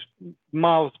was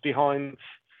miles behind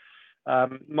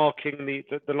marking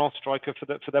the last striker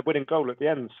for their winning goal at the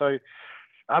end. So,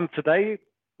 today,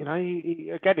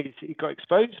 he got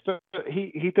exposed, but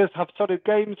he does have solid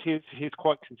games. He's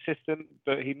quite consistent,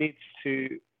 but he needs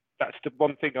to. That's the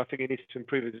one thing I think he needs to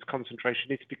improve is his concentration.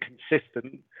 He needs to be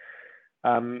consistent,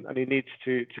 and he needs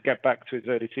to get back to his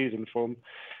early season form.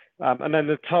 And then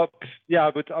the top,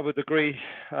 I would agree,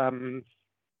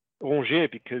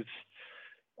 Rongier, because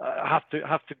I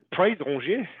have to praise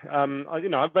Rongier.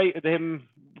 I rated him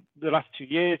the last 2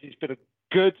 years. He's been a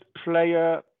good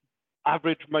player,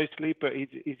 average mostly, but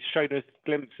he's shown us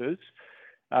glimpses.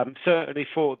 Certainly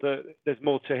thought that there's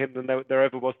more to him than there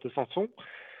ever was to Sanson.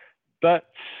 But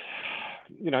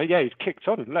he's kicked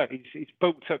on. Look, he's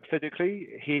bulked up physically.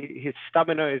 His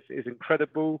stamina is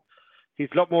incredible. He's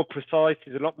a lot more precise.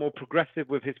 He's a lot more progressive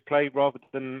with his play rather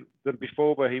than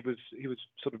before, where he was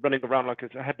sort of running around like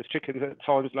a headless chicken at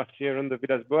times last year under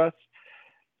Villas-Boas.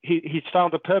 He's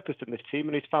found a purpose in this team,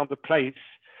 and he's found a place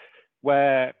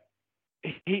where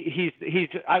he's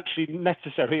actually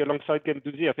necessary alongside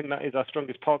Guendouzi. I think that is our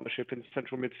strongest partnership in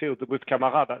central midfield with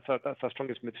Camara. That's our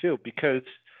strongest midfield, because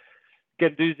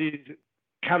Guendouzi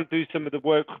can do some of the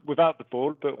work without the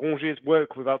ball, but Rangier's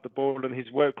work without the ball and his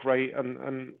work rate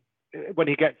and when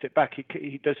he gets it back,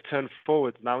 he does turn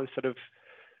forwards now instead of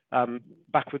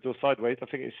backwards or sideways. I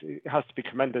think it has to be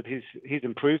commended. He's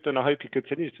improved, and I hope he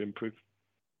continues to improve.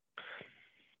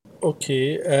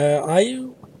 Okay,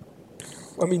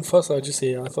 I mean, first I'll just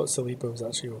say I thought Saliba was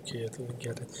actually okay. I don't think he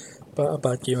had a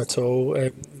bad game at all.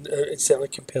 It's certainly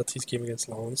compared to his game against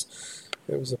Lens.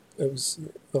 It was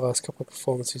the last couple of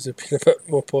performances have been a bit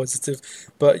more positive.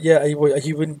 But yeah,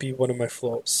 he wouldn't be one of my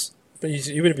flops. But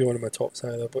he wouldn't be one of my tops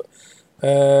either. But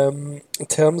in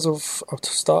terms of, I'll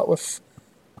start with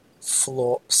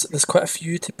flops. There's quite a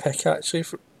few to pick actually.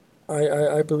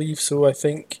 I believe so. I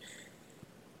think.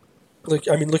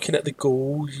 Looking at the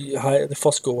goal, the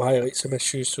first goal highlights some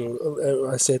issues. So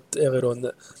I said earlier on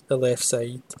that the left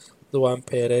side, Luan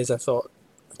Perez, I thought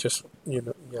just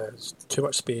it's too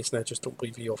much space, and I just don't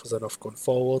believe he offers enough going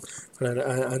forward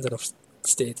and enough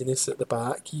steadiness at the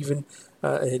back even,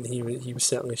 and he was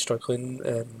certainly struggling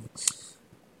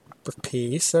with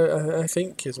pace. I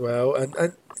think as well, and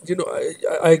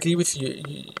I agree with you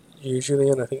usually,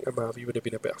 and I think Amavi would have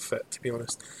been a better fit, to be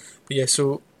honest. But yeah,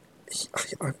 so.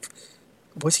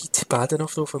 Was he bad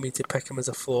enough though for me to pick him as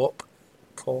a flop?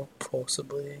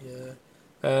 Possibly, yeah.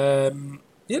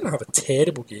 He didn't have a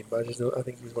terrible game, but I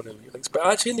think he was one of the weak links. But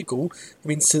actually in the goal, I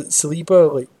mean,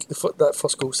 Saliba, that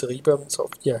first goal, Saliba,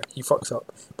 he fucks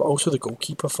up. But also the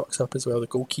goalkeeper fucks up as well. The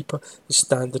goalkeeper is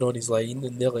standing on his line,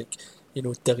 and they're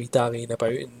dilly-dallying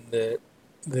about in the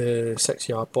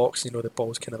 6-yard box. The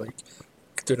ball's kind of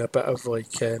doing a bit of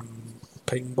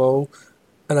ping ball.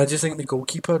 And I just think the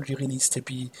goalkeeper really needs to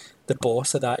be the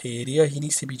boss of that area. He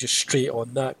needs to be just straight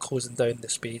on that, closing down the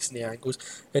space and the angles.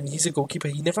 And he's a goalkeeper.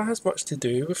 He never has much to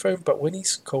do with him, but when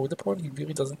he's called upon, he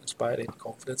really doesn't inspire any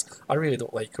confidence. I really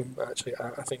don't like him, actually.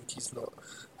 I think he's not.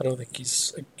 I don't think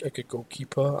he's a good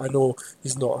goalkeeper. I know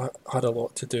he's not had a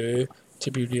lot to do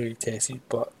to be really tested,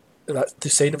 but that's the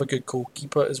sign of a good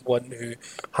goalkeeper is one who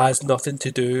has nothing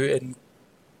to do and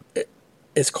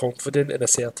is confident and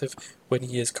assertive when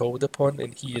he is called upon,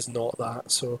 and he is not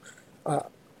that. So, I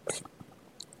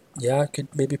could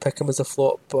maybe pick him as a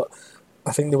flop, but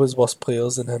I think there was worse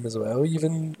players than him as well.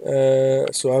 Even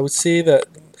so, I would say that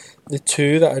the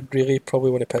two that I'd really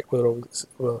probably want to pick were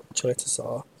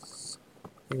Chiretta.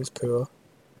 He was poor.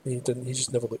 He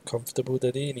just never looked comfortable,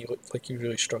 did he? And he looked like he was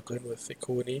really struggling with the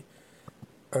Coney,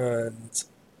 and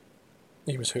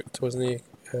he was hooked, wasn't he,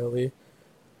 early?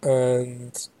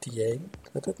 And Dieng.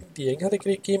 I don't think Dieng had a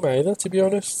great game either, to be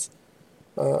honest.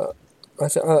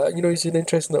 He's an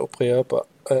interesting little player, but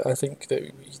I think that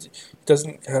he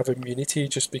doesn't have immunity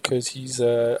just because he's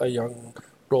a young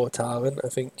raw talent. I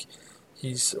think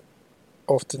he's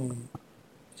often,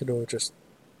 just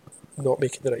not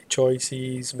making the right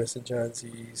choices, missing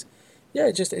chances. Yeah,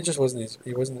 it just wasn't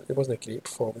it wasn't a great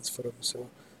performance for him. So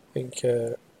I think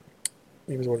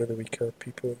he was one of the weaker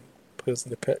players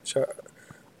in the pitch.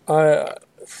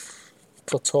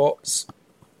 For tops,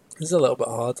 it's a little bit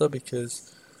harder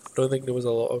because I don't think there was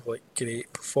a lot of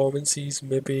great performances.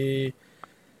 Maybe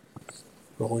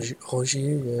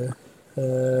Rongier,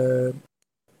 yeah.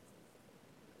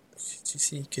 Did you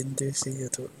see Guendouzi? I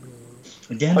don't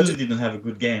know. Guendouzi didn't have a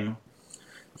good game.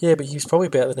 Yeah, but he was probably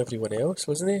better than everyone else,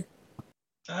 wasn't he?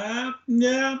 Yeah,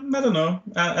 I don't know.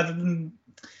 I didn't.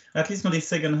 At least not his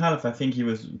second half. I think he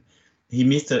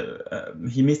missed a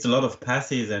lot of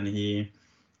passes, and he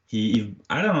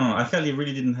I don't know. I felt he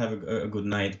really didn't have a good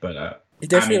night, but He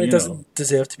definitely you doesn't know,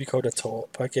 deserve to be called a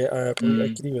top. I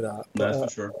agree with that, that's but for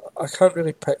sure. I can't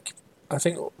really pick. I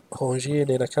think Rongier, and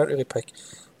then I can't really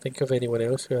think of anyone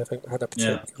else who I think had a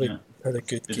Yeah, particularly yeah, had a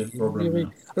good bit of game. problem. Really, Yeah.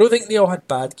 I don't think they all had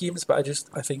bad games, but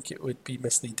I think it would be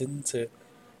misleading to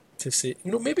say,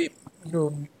 maybe, you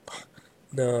know,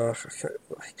 nah,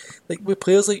 like with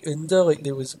players like Under, like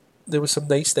there was some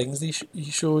nice things he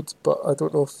showed, but I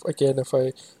don't know if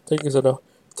I think there's enough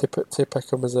to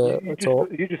pick him as You, a top.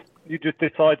 you just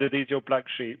decided he's your black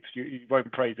sheep. You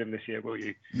won't praise him this year, will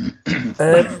you?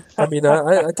 I mean,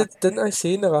 I didn't I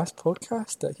say in the last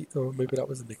podcast that or maybe that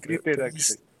was in the You group, did but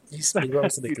actually. maybe that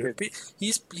was in the You group. did.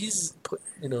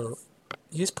 But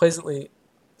he's pleasantly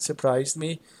surprised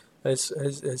me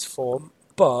his form,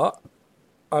 but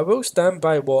I will stand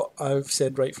by what I've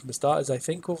said right from the start. Is I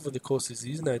think over the course of the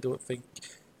season, I don't think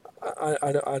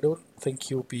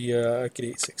he'll be a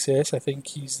great success. I think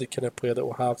he's the kind of player that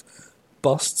will have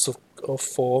bursts of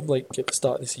form like at the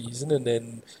start of the season and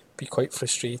then be quite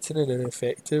frustrating and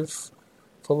ineffective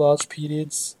for large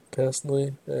periods.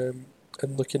 Personally, and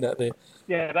looking at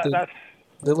Yeah,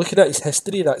 the looking at his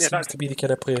history, that yeah, seems that's to be the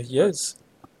kind of player he is.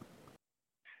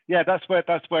 yeah, that's where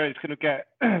it's going to get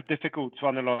difficult to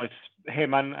analyse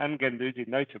him and Guendouzi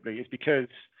notably, is because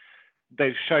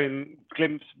they've shown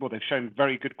they've shown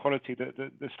very good quality.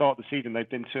 The start of the season, they've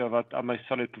been two of our most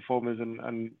solid performers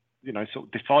and sort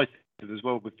of decisive as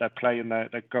well with their play and their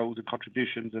goals and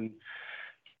contributions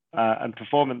and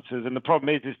performances. And the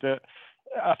problem is that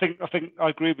I think I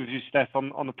agree with you, Steph,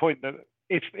 on the point that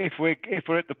if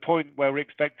we're at the point where we're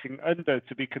expecting Under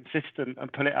to be consistent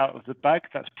and pull it out of the bag,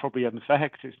 that's probably unfair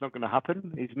because it's not going to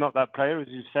happen. He's not that player, as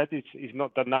you said. He's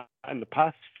not done that in the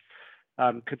past.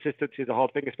 Consistency is a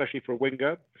hard thing, especially for a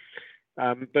winger.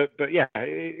 But yeah,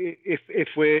 if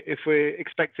we're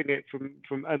expecting it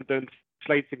from Under and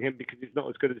slating him because he's not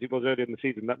as good as he was earlier in the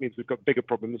season, that means we've got bigger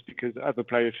problems because other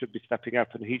players should be stepping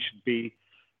up and he should be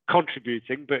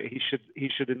contributing, but he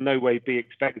should in no way be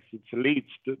expected to lead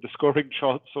the scoring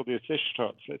charts or the assist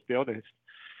charts. Let's be honest.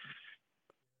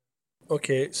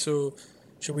 Okay, so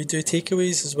should we do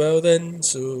takeaways as well then?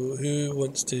 So who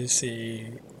wants to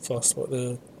say first what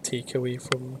the takeaway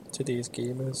from today's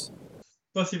game is?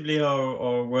 Possibly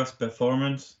our worst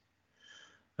performance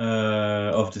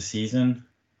of the season,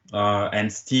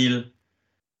 and still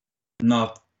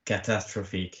not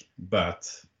catastrophic,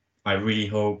 but I really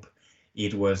hope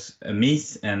it was a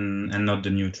miss and not the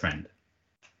new trend.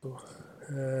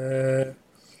 I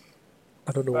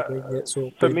don't know mine yet,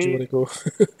 so for Ben, do you me, want to go?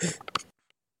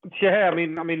 yeah, I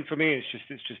mean, for me, it's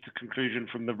just a conclusion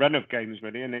from the run of games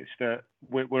really, and it's that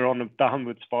we're on a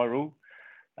downward spiral.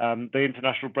 The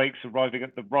international break's arriving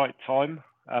at the right time.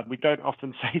 We don't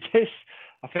often say this.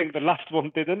 I think the last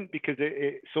one didn't because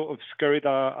it sort of scurried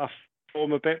our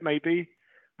form a bit, maybe,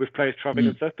 with players travelling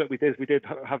and stuff. But we did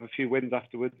have a few wins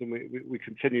afterwards, and we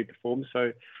continued the form.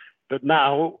 So, but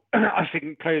now I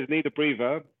think players need a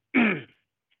breather.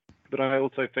 But I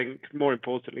also think, more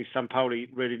importantly, Sampaoli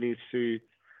really needs to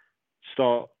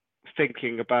start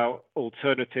thinking about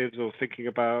alternatives or thinking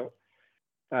about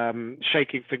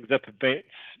shaking things up a bit,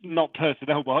 not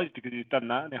personnel-wise, because he's done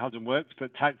that and it hasn't worked,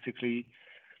 but tactically,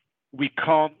 we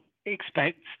can't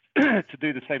expect to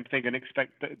do the same thing and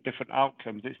expect different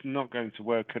outcomes. It's not going to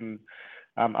work. And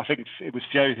I think it was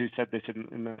Joe who said this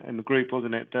in the group,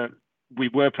 wasn't it? That we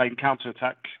were playing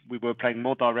counter-attack, we were playing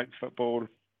more direct football,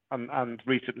 and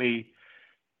recently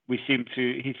he seems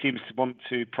to want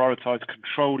to prioritise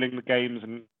controlling the games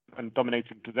and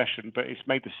dominating possession, but it's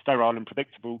made us sterile and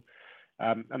predictable.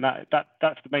 And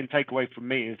that's the main takeaway from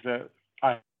me, is that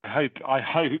I hope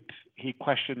he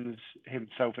questions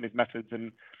himself and his methods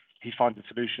and he finds a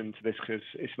solution to this, because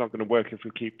it's not going to work if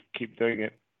we keep doing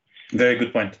it. Very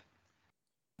good point.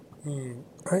 I'm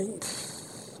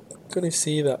going to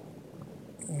say that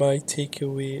my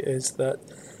takeaway is that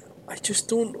I just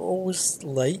don't always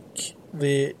like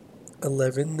the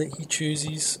 11 that he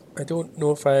chooses. I don't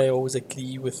know if I always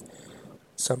agree with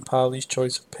Sampaoli's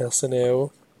choice of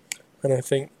personnel, and I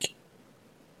think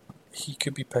he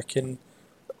could be picking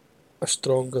a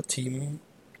stronger team.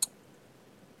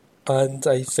 And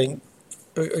I think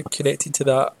connected to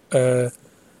that,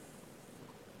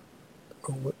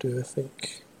 what do I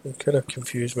think? I'm kind of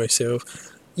confused myself.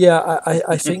 Yeah,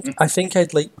 I think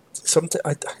I'd like something.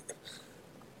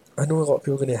 I know a lot of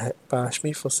people are going to bash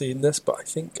me for saying this, but I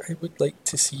think I would like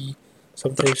to see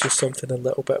sometimes just something a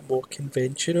little bit more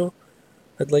conventional.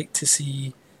 I'd like to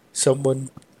see someone.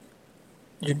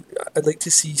 I'd like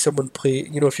to see someone play.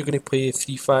 If you're going to play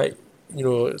 3-5,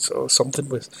 or something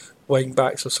with wing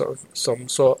backs or some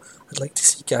sort. I'd like to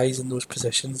see guys in those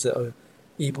positions that are,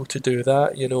 able to do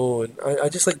that, and I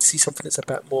just like to see something that's a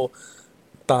bit more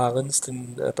balanced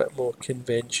and a bit more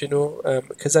conventional,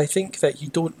 because I think that you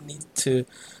don't need to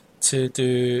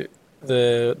do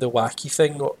the wacky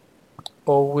thing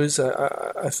always.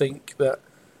 I think that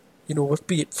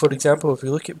with for example, if we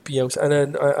look at Bielsa, and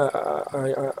then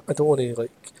I don't want to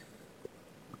like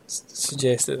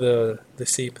suggest that they're the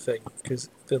same thing because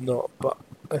they're not, but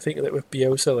I think that with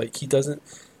Bielsa, like he doesn't,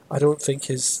 I don't think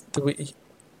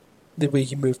the way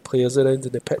he moved players around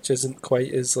in the pitch isn't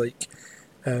quite as like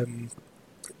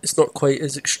it's not quite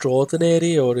as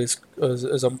extraordinary or as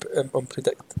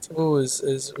unpredictable as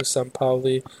with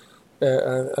Sampaoli.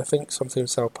 I think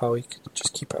sometimes Sampaoli could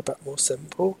just keep it a bit more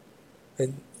simple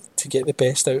and to get the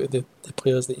best out of the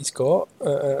players that he's got.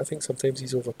 I think sometimes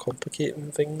he's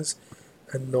overcomplicating things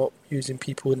and not using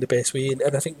people in the best way.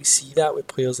 And I think we see that with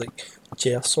players like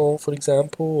Gerson, for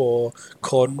example, or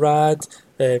Conrad,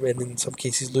 and in some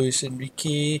cases Luis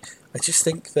Enrique. I just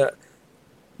think that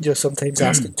you're sometimes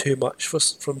asking too much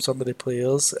from some of the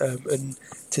players. And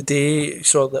today you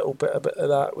saw a little bit of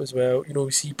that as well.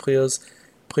 We see players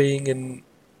playing in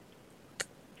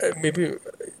maybe,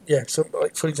 some,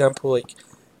 like for example, like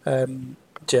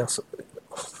Gerson.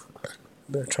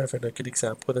 I'm going to try and find a good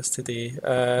example of this today.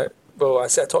 I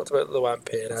talked about Luan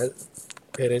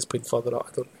Perez playing further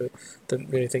up. Didn't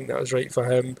really think that was right for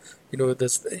him.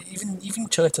 There's even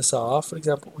Chilita Sarr, for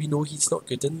example. We know he's not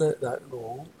good in that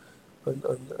role,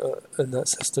 in that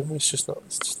system. It's just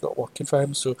not working for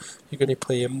him. So you're going to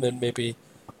play him, then maybe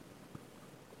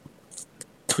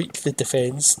tweak the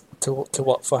defence to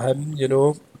work for him.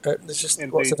 There's just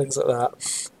lots of things like that.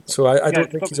 So I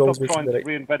don't think he's always trying making to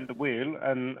reinvent the wheel.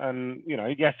 And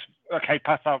yes, okay,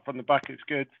 pass out from the back, it's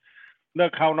good.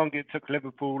 Look how long it took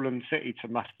Liverpool and City to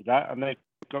master that, and they've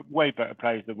got way better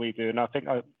players than we do. And I think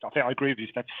I agree with you,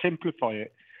 Steph. Simplify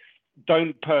it.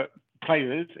 Don't put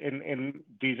players in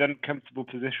these uncomfortable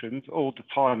positions all the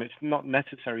time. It's not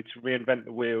necessary to reinvent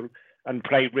the wheel and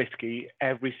play risky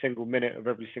every single minute of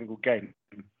every single game.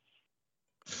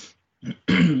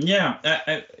 Yeah,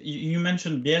 you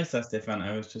mentioned Bielsa, Stefan.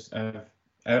 I was just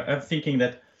I'm thinking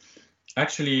that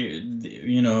actually,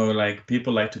 like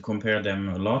people like to compare them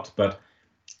a lot, but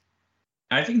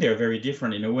I think they're very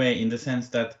different in a way, in the sense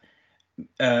that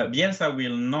Bielsa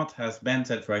will not, as Ben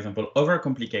said, for example,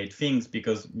 overcomplicate things,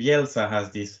 because Bielsa has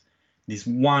this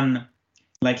one,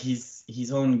 like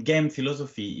his own game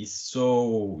philosophy is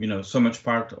so so much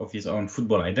part of his own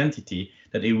football identity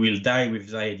that he will die with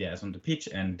his ideas on the pitch,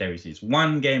 and there is his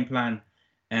one game plan,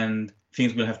 and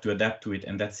things will have to adapt to it,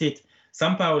 and that's it.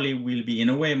 Sampaoli will be in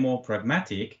a way more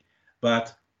pragmatic,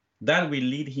 but that will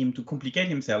lead him to complicate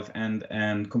himself and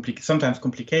sometimes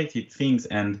complicated things,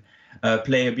 and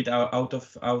play a bit out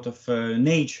of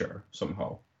nature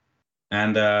somehow.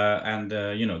 And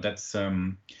that's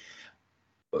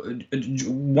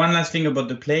one last thing about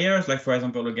the players, like for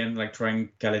example, again, like trying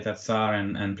Khaled Sarr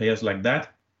and players like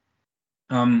that.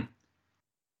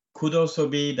 Could also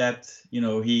be that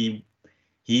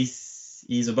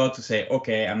he's about to say,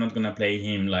 okay, I'm not gonna play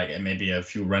him like maybe a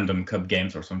few random cup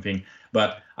games or something,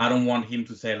 but I don't want him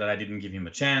to say that I didn't give him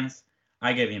a chance.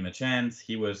 I gave him a chance.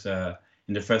 He was in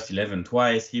the first 11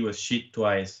 twice. He was shit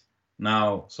twice.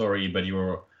 Now, sorry, but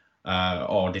you're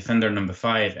or defender number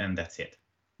 5, and that's it.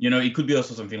 It could be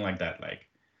also something like that.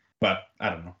 But I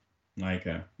don't know.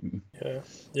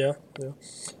 Yeah.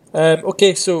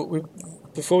 Okay, so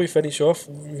before we finish off,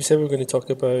 we said we were going to talk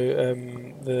about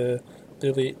the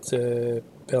late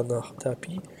Bernard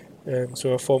Tapie.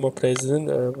 So our former president,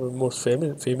 our most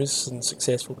famous and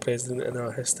successful president in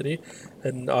our history,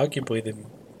 and arguably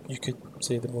you could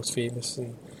say the most famous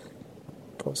and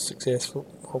successful,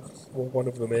 well, one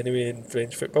of them anyway, in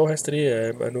French football history.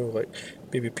 I know like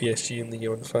maybe PSG and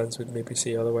Lyon fans would maybe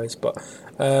say otherwise, but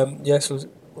so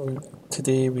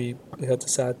today we had the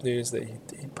sad news that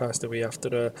he passed away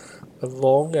after a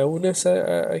long illness.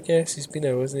 I guess he's been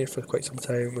ill, hasn't he, for quite some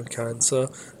time with cancer.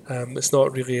 It's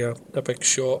not really a big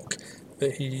shock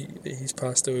that he's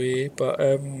passed away, but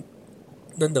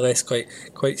nonetheless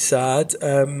quite sad.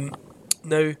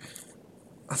 Now,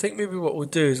 I think maybe what we'll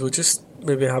do is we'll just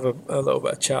maybe have a little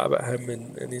bit of chat about him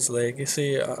and his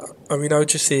legacy. I mean, I would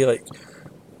just say, like,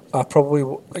 I probably,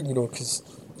 because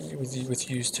with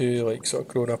you two, like, sort of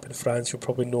growing up in France, you'll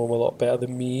probably know him a lot better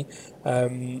than me.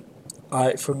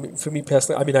 For me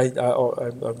personally, I mean, I've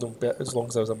known as long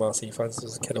as I was a Marseille fan, so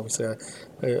as a kid, obviously,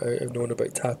 I've known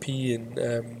about Tapie, and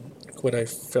when I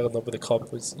fell in love with the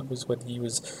club was when he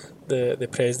was the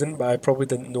president, but I probably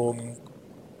didn't know him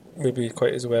maybe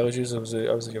quite as well as you. I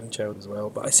was a young child as well,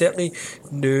 but I certainly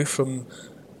knew from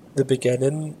the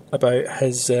beginning about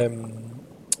his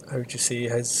how would you say,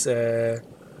 his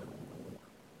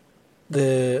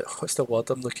what's the word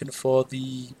I'm looking for?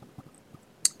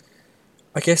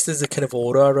 I guess there's a kind of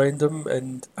aura around him,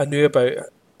 and I knew about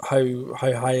how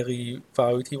highly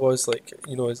valued he was, like,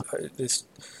 you know,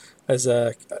 as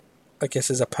a, I guess,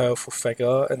 as a powerful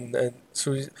figure, and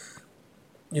so,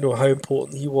 you know, how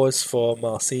important he was for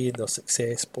Marseille and their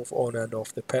success both on and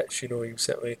off the pitch. You know, he was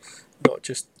certainly not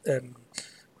just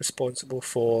responsible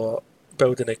for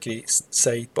building a great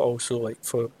side, but also like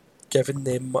for giving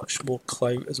them much more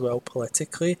clout as well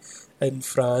politically in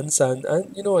France, and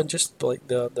you know, and just like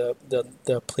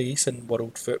their place in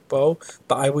world football.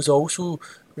 But I was also,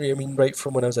 I mean, right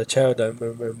from when I was a child, I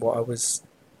remember what I was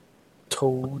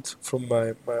told from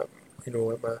my you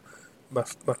know,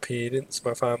 my parents,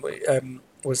 my family,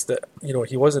 was that, you know,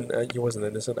 he wasn't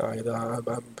innocent either.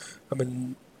 I'm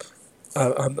in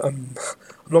I'm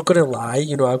not going to lie.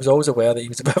 You know, I was always aware that he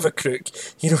was a bit of a crook.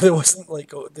 You know, there wasn't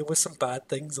like, there was some bad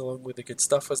things along with the good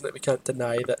stuff, wasn't it? We can't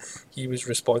deny that he was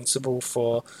responsible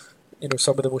for, you know,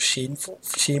 some of the most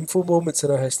shameful moments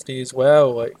in our history as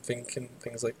well. Like thinking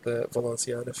things like the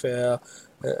Valenciennes affair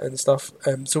and stuff.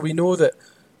 So we know that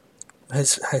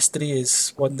his history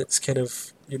is one that's kind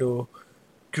of, you know,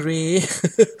 grey,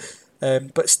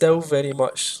 but still very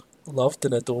much loved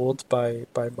and adored by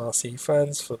Marseille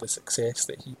fans for the success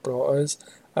that he brought us.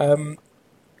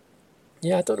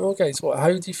 Yeah, I don't know, guys.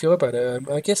 How do you feel about it?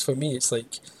 I guess for me, it's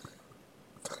like,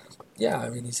 yeah, I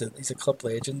mean, he's a club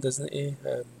legend, isn't he?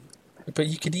 But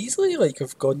you could easily like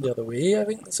have gone the other way. I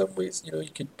think in some ways, you know, you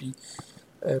could be.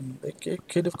 It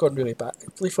could have gone really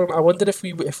badly for him. I wonder if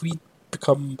we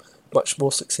become much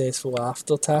more successful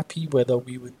after Tapie, whether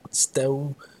we would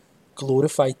still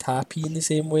glorify Tapie in the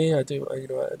same way. I do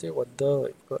wonder.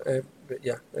 Like, but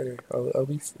yeah. Anyway, I'll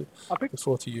leave the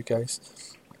floor to you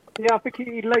guys. Yeah, I think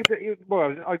he laid it.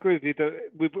 Well, I agree with you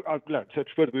that touch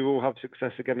wood, we will have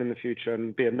success again in the future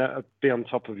and be on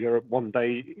top of Europe one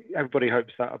day. Everybody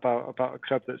hopes that about a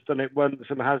club that's done it once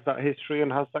and has that history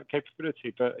and has that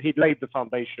capability. But he laid the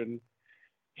foundation.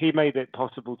 He made it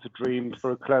possible to dream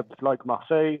for a club like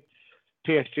Marseille.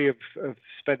 PSG have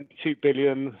spent 2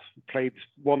 billion, played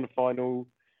one final,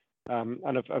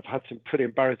 and have had some pretty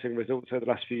embarrassing results over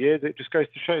the last few years. It just goes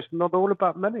to show it's not all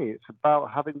about money. It's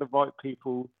about having the right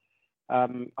people.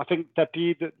 I think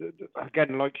Tapie,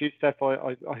 again, like you, Steph, I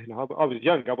was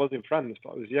young. I was in France,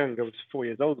 but I was young. I was 4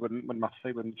 years old when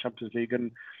Marseille won the Champions League.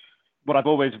 And what I've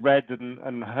always read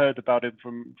and heard about him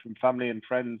from family and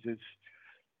friends is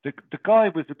the guy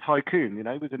was a tycoon. You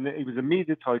know, he was a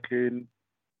media tycoon.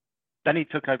 Then he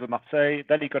took over Marseille.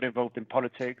 Then he got involved in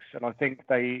politics, and I think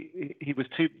he was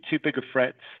too big a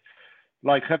threat,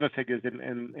 like other figures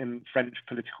in French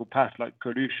political past, like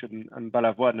Coluche and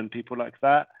Balavoine and people like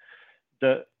that.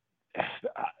 That,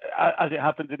 as it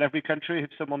happens in every country,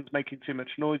 if someone's making too much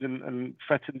noise and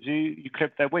threatens you, you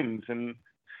clip their wings. And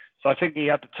so I think he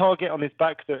had the target on his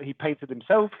back that he painted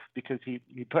himself because he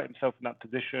put himself in that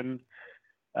position.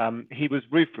 He was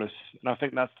ruthless, and I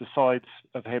think that's the sides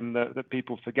of him that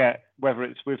people forget, whether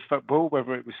it's with football,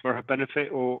 whether it was for a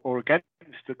benefit or against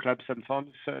the club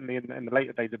sometimes, certainly in the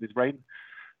later days of his reign.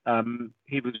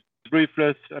 He was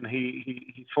ruthless, and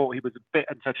he thought he was a bit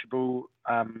untouchable,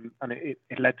 and it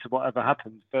led to whatever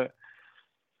happened. But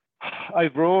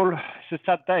overall, it's a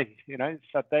sad day, you know, it's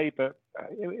a sad day, but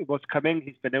it was coming.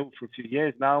 He's been ill for a few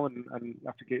years now, and I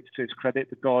have to give it to his credit,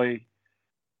 the guy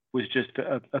was just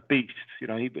a beast. You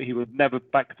know, he would never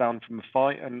back down from a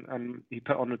fight, and he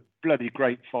put on a bloody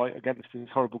great fight against this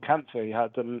horrible cancer he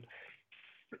had, and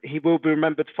he will be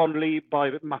remembered fondly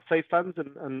by Marseille fans,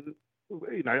 and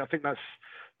you know, I think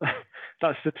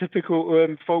that's the typical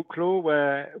folklore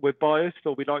where we're biased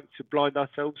or we like to blind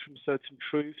ourselves from certain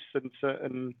truths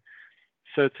and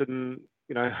certain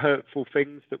you know, hurtful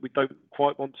things that we don't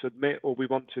quite want to admit or we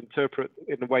want to interpret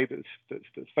in a way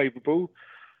that's favourable.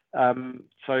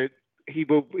 So he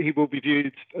will be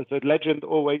viewed as a legend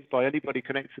always by anybody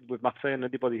connected with Marseille and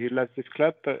anybody who loves this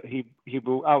club. But he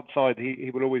will outside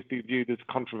he will always be viewed as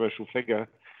a controversial figure,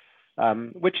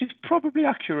 which is probably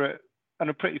accurate and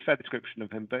a pretty fair description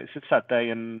of him. But it's a sad day,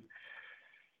 and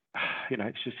you know,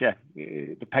 it's just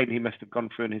the pain he must have gone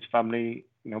through in his family.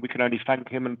 You know, we can only thank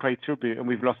him and pay tribute. And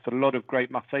we've lost a lot of great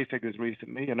Marseille figures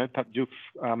recently. You know, Pape Diouf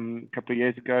a couple of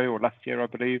years ago or last year, I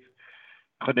believe.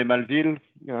 René Malville,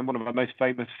 you know, one of our most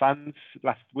famous fans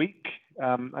last week,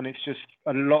 and it's just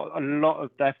a lot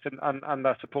of death, and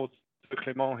our support for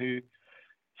Clément, who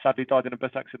sadly died in a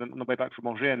bus accident on the way back from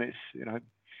Angers, and it's, you know,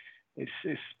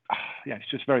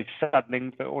 it's just very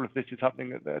saddening that all of this is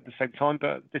happening at the same time.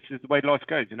 But this is the way life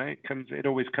goes, you know. It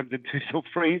always comes in twos or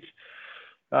threes,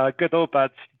 good or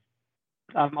bad.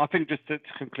 I think just to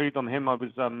conclude on him, I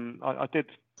was I did,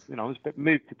 I was a bit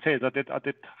moved to tears. I did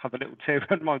have a little tear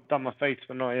down my face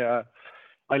when I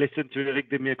listened to Eric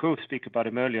Demiacour speak about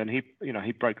him earlier, and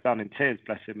he broke down in tears,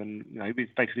 bless him, and he was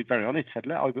basically very honest. He said,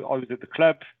 "Look, I was at the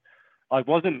club. I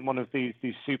wasn't one of these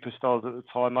superstars at the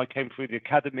time. I came through the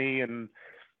academy, and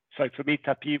so for me,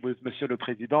 Tapie was Monsieur le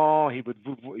Président. He would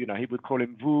call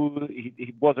him vous.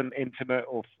 He wasn't intimate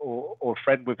or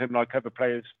friend with him like other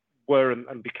players were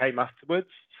and became afterwards.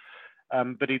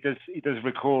 But he does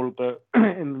recall that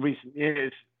in recent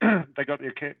years they got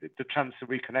the chance to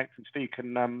reconnect and speak,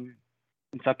 and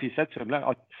Tapie said to him,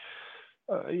 "Look,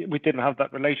 we didn't have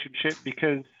that relationship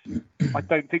because I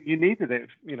don't think you needed it.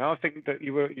 I think that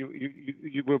you were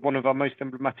one of our most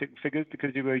emblematic figures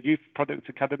because you were a youth product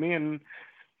academy, and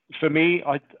for me,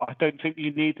 I don't think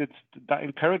you needed that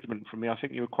encouragement from me. I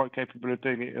think you were quite capable of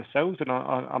doing it yourselves, and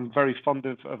I'm very fond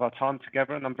of our time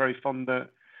together, and I'm very fond that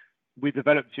we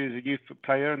developed you as a youth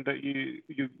player and that you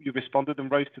responded and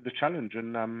rose to the challenge."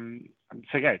 And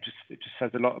so yeah, it just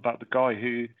says a lot about the guy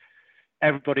who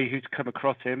everybody who's come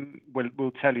across him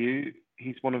will tell you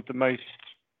he's one of the most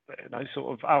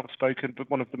sort of outspoken, but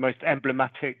one of the most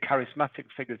emblematic, charismatic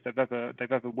figures they've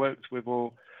ever worked with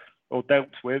or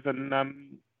dealt with, and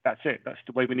that's it. That's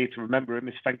the way we need to remember him.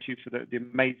 Is thank you for the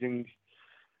amazing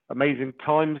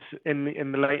times in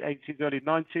the late 80s, early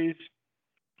 90s.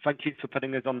 Thank you for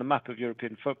putting us on the map of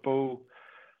European football.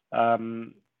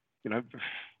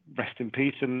 Rest in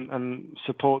peace and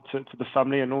support to the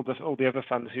family and all the other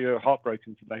fans who are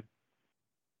heartbroken today.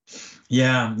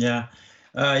 Yeah.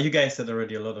 You guys said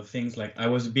already a lot of things. Like I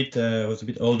was a bit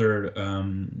older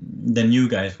than you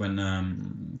guys when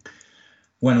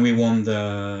we won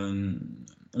the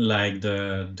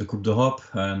Coupe d'Europe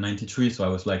 93. So I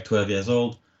was like 12 years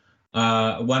old.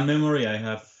 One memory I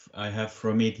have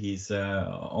from it is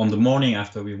on the morning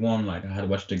after we won. Like I had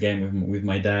watched the game with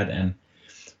my dad, and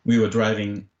we were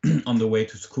driving on the way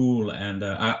to school, and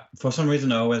for some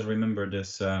reason I always remember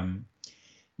this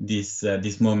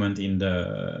moment in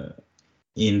the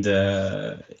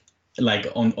like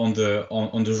on the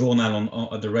journal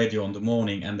on the radio on the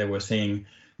morning, and they were saying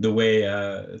the way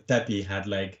Tapie had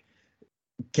like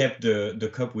kept the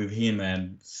cup with him,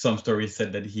 and some stories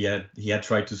said that he had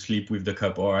tried to sleep with the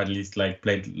cup, or at least like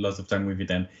played lots of time with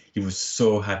it, and he was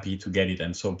so happy to get it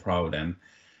and so proud,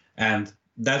 and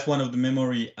that's one of the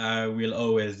memory I will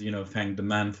always thank the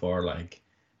man for, like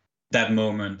that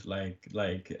moment,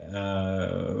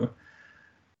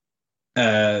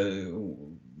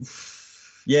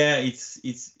 yeah, it's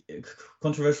a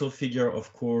controversial figure,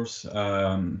 of course,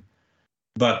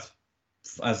 but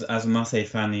as a Marseille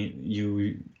fan, it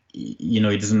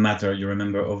doesn't matter. You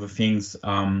remember other things.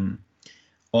 On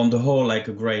the whole, like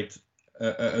a great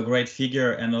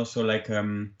figure, and also like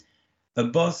a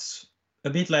boss, a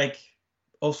bit like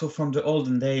also from the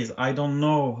olden days. I don't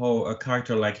know how a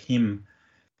character like him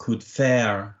could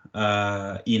fare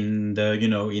in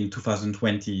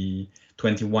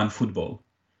 2021 football.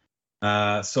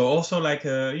 So also like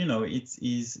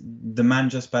it's the man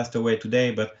just passed away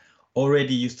today, but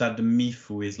already you start the myth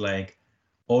who is like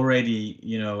already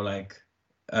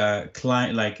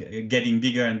getting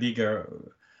bigger and bigger,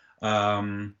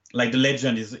 like the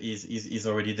legend is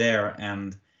already there,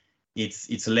 and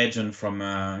it's a legend from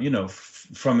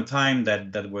from a time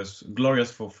that was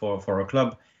glorious for a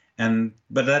club,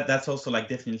 but that's also like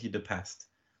definitely the past.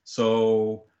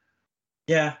 So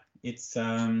yeah, it's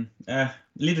a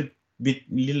little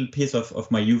piece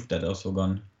of my youth that also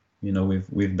gone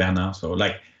with Bernard. So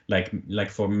like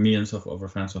for millions of other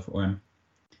fans of OM,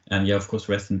 and yeah, of course,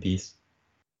 rest in peace.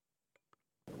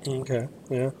 Okay,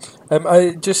 yeah.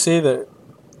 I just say that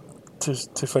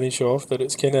to finish off that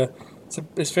it's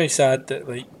very sad that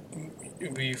like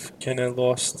we've kind of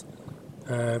lost.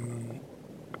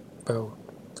 Well,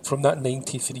 from that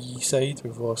 '93 side,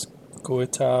 we've lost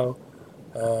Goetal,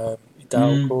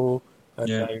 Hidalgo, and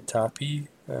now Tapie.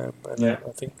 I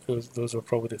think those are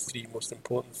probably the three most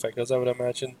important figures, I would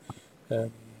imagine.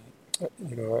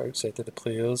 Outside of the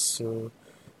players, so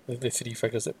the three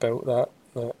figures that built that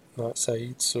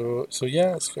side. So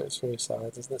yeah, it's very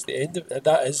sad, isn't it? It's the end of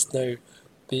that. Is now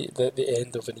the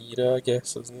end of an era, I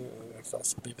guess, isn't it? If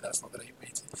maybe that's not the right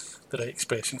way the right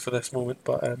expression for this moment,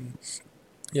 but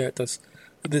yeah, it does.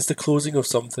 It's the closing of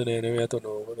something anyway. I don't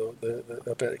know what the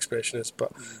better expression is,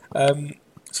 but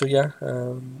so yeah.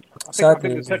 I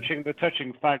think the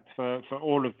touching fact for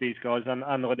all of these guys and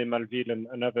René Malville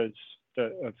and others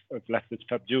that have left this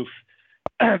club youth,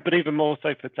 but even more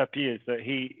so for Tapie, is that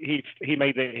he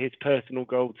made it his personal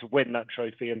goal to win that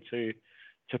trophy and to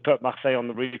put Marseille on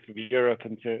the roof of Europe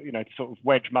and to sort of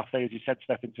wedge Marseille, as you said,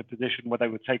 Steph, into a position where they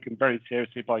were taken very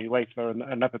seriously by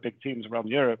UEFA and other big teams around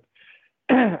Europe.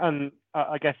 And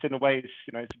I guess in a way, it's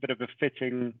a bit of a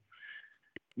fitting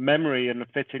memory and a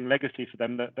fitting legacy for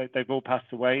them that they've all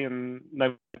passed away and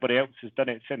nobody else has done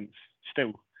it since.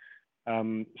 Still,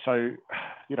 so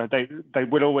they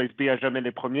will always be à jamais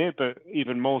les premiers, but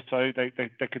even more so, they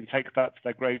can take that to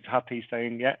their graves happy,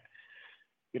 saying, yeah,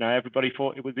 everybody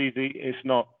thought it was easy. It's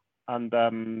not, and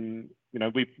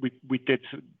we did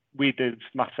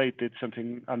Marseille did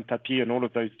something, and Tapie and all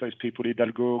of those people,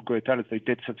 Hidalgo, Goethals, they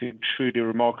did something truly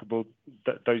remarkable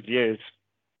those years.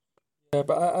 Yeah,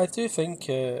 but I do think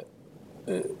maybe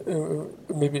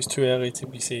it's too early to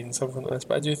be saying something like this,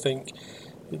 but I do think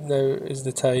now is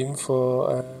the time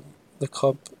for the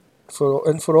club,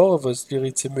 for all of us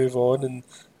really, to move on and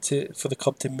for the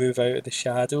club to move out of the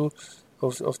shadow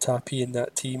of Tapie and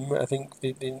that team. I think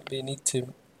they need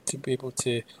to be able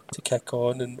to kick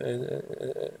on and I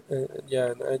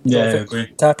think agree.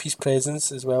 Tapie's presence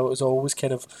as well is always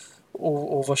kind of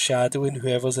overshadowing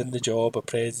whoever's in the job or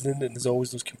president, and there's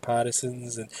always those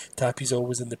comparisons, and Tapie's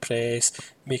always in the press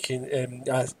making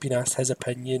being asked his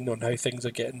opinion on how things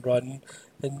are getting run,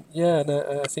 and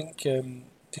I think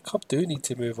the club do need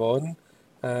to move on,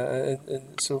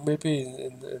 and so maybe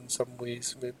in some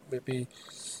ways maybe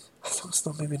I thought it's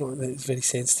not maybe not a very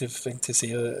sensitive thing to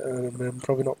say. I'm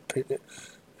probably not putting it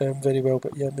very well,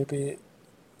 but yeah, maybe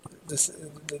this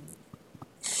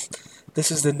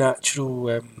is the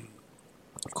natural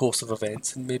course of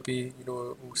events, and maybe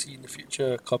we'll see in the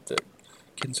future a club that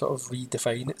can sort of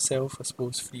redefine itself, I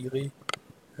suppose, freely,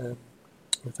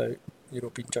 without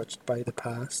being judged by the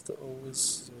past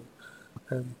always.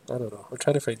 I don't know. I'm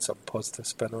trying to find some positive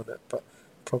spin on it, but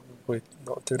probably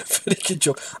not doing a very good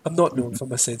job. I'm not known for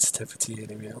my sensitivity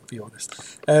anyway, I'll be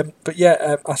honest. But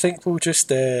yeah, I think we'll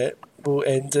just we'll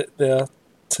end it there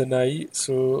tonight.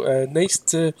 So nice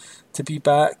to be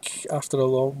back after a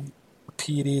long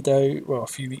period out, well, a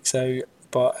few weeks out,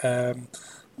 but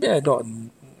not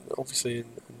obviously in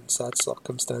sad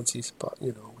circumstances, but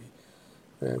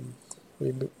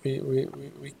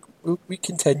we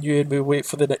continue and we wait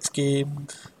for the next game.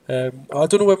 I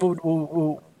don't know when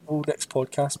we'll next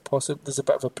podcast. Possibly there's a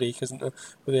bit of a break, isn't there,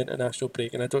 with the international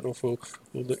break, and I don't know if we'll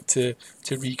look to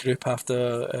regroup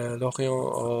after Lorient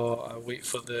or wait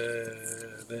for the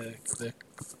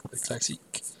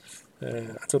Classique.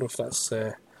 I don't know if that's.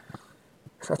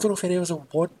 I don't know if any of us will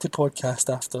want to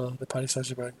podcast after the Paris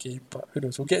Saint-Germain game, but who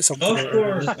knows? We'll get something. Of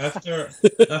course, after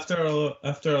a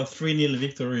 3-0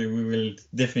 victory, we will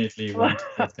definitely want to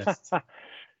podcast.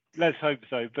 Let's hope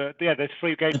so. But yeah, there's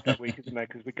 3 games that week, isn't there?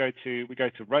 Because we go to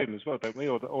Rome as well, don't we?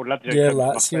 Or Lazio. Yeah,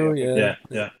 Lazio.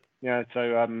 Yeah. So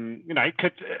it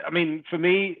could. I mean, for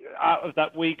me, out of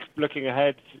that week, looking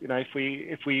ahead, if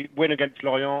we win against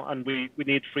Lorient and we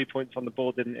need 3 points on the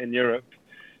board in Europe,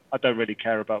 I don't really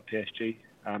care about PSG.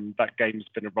 That game's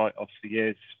been a write-off for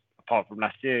years, apart from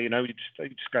last year. You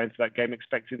just go into that game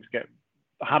expecting to get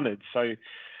hammered. So,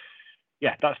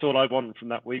 yeah, that's all I want from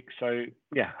that week. So,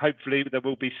 yeah, hopefully there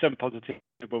will be some positive.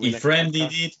 If Rem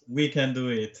did it, we can do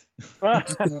it.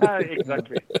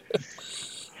 Exactly.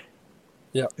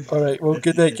 Yeah. All right. Well,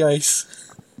 good night, guys.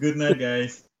 Good night,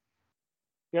 guys.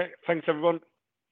 Yeah. Thanks, everyone.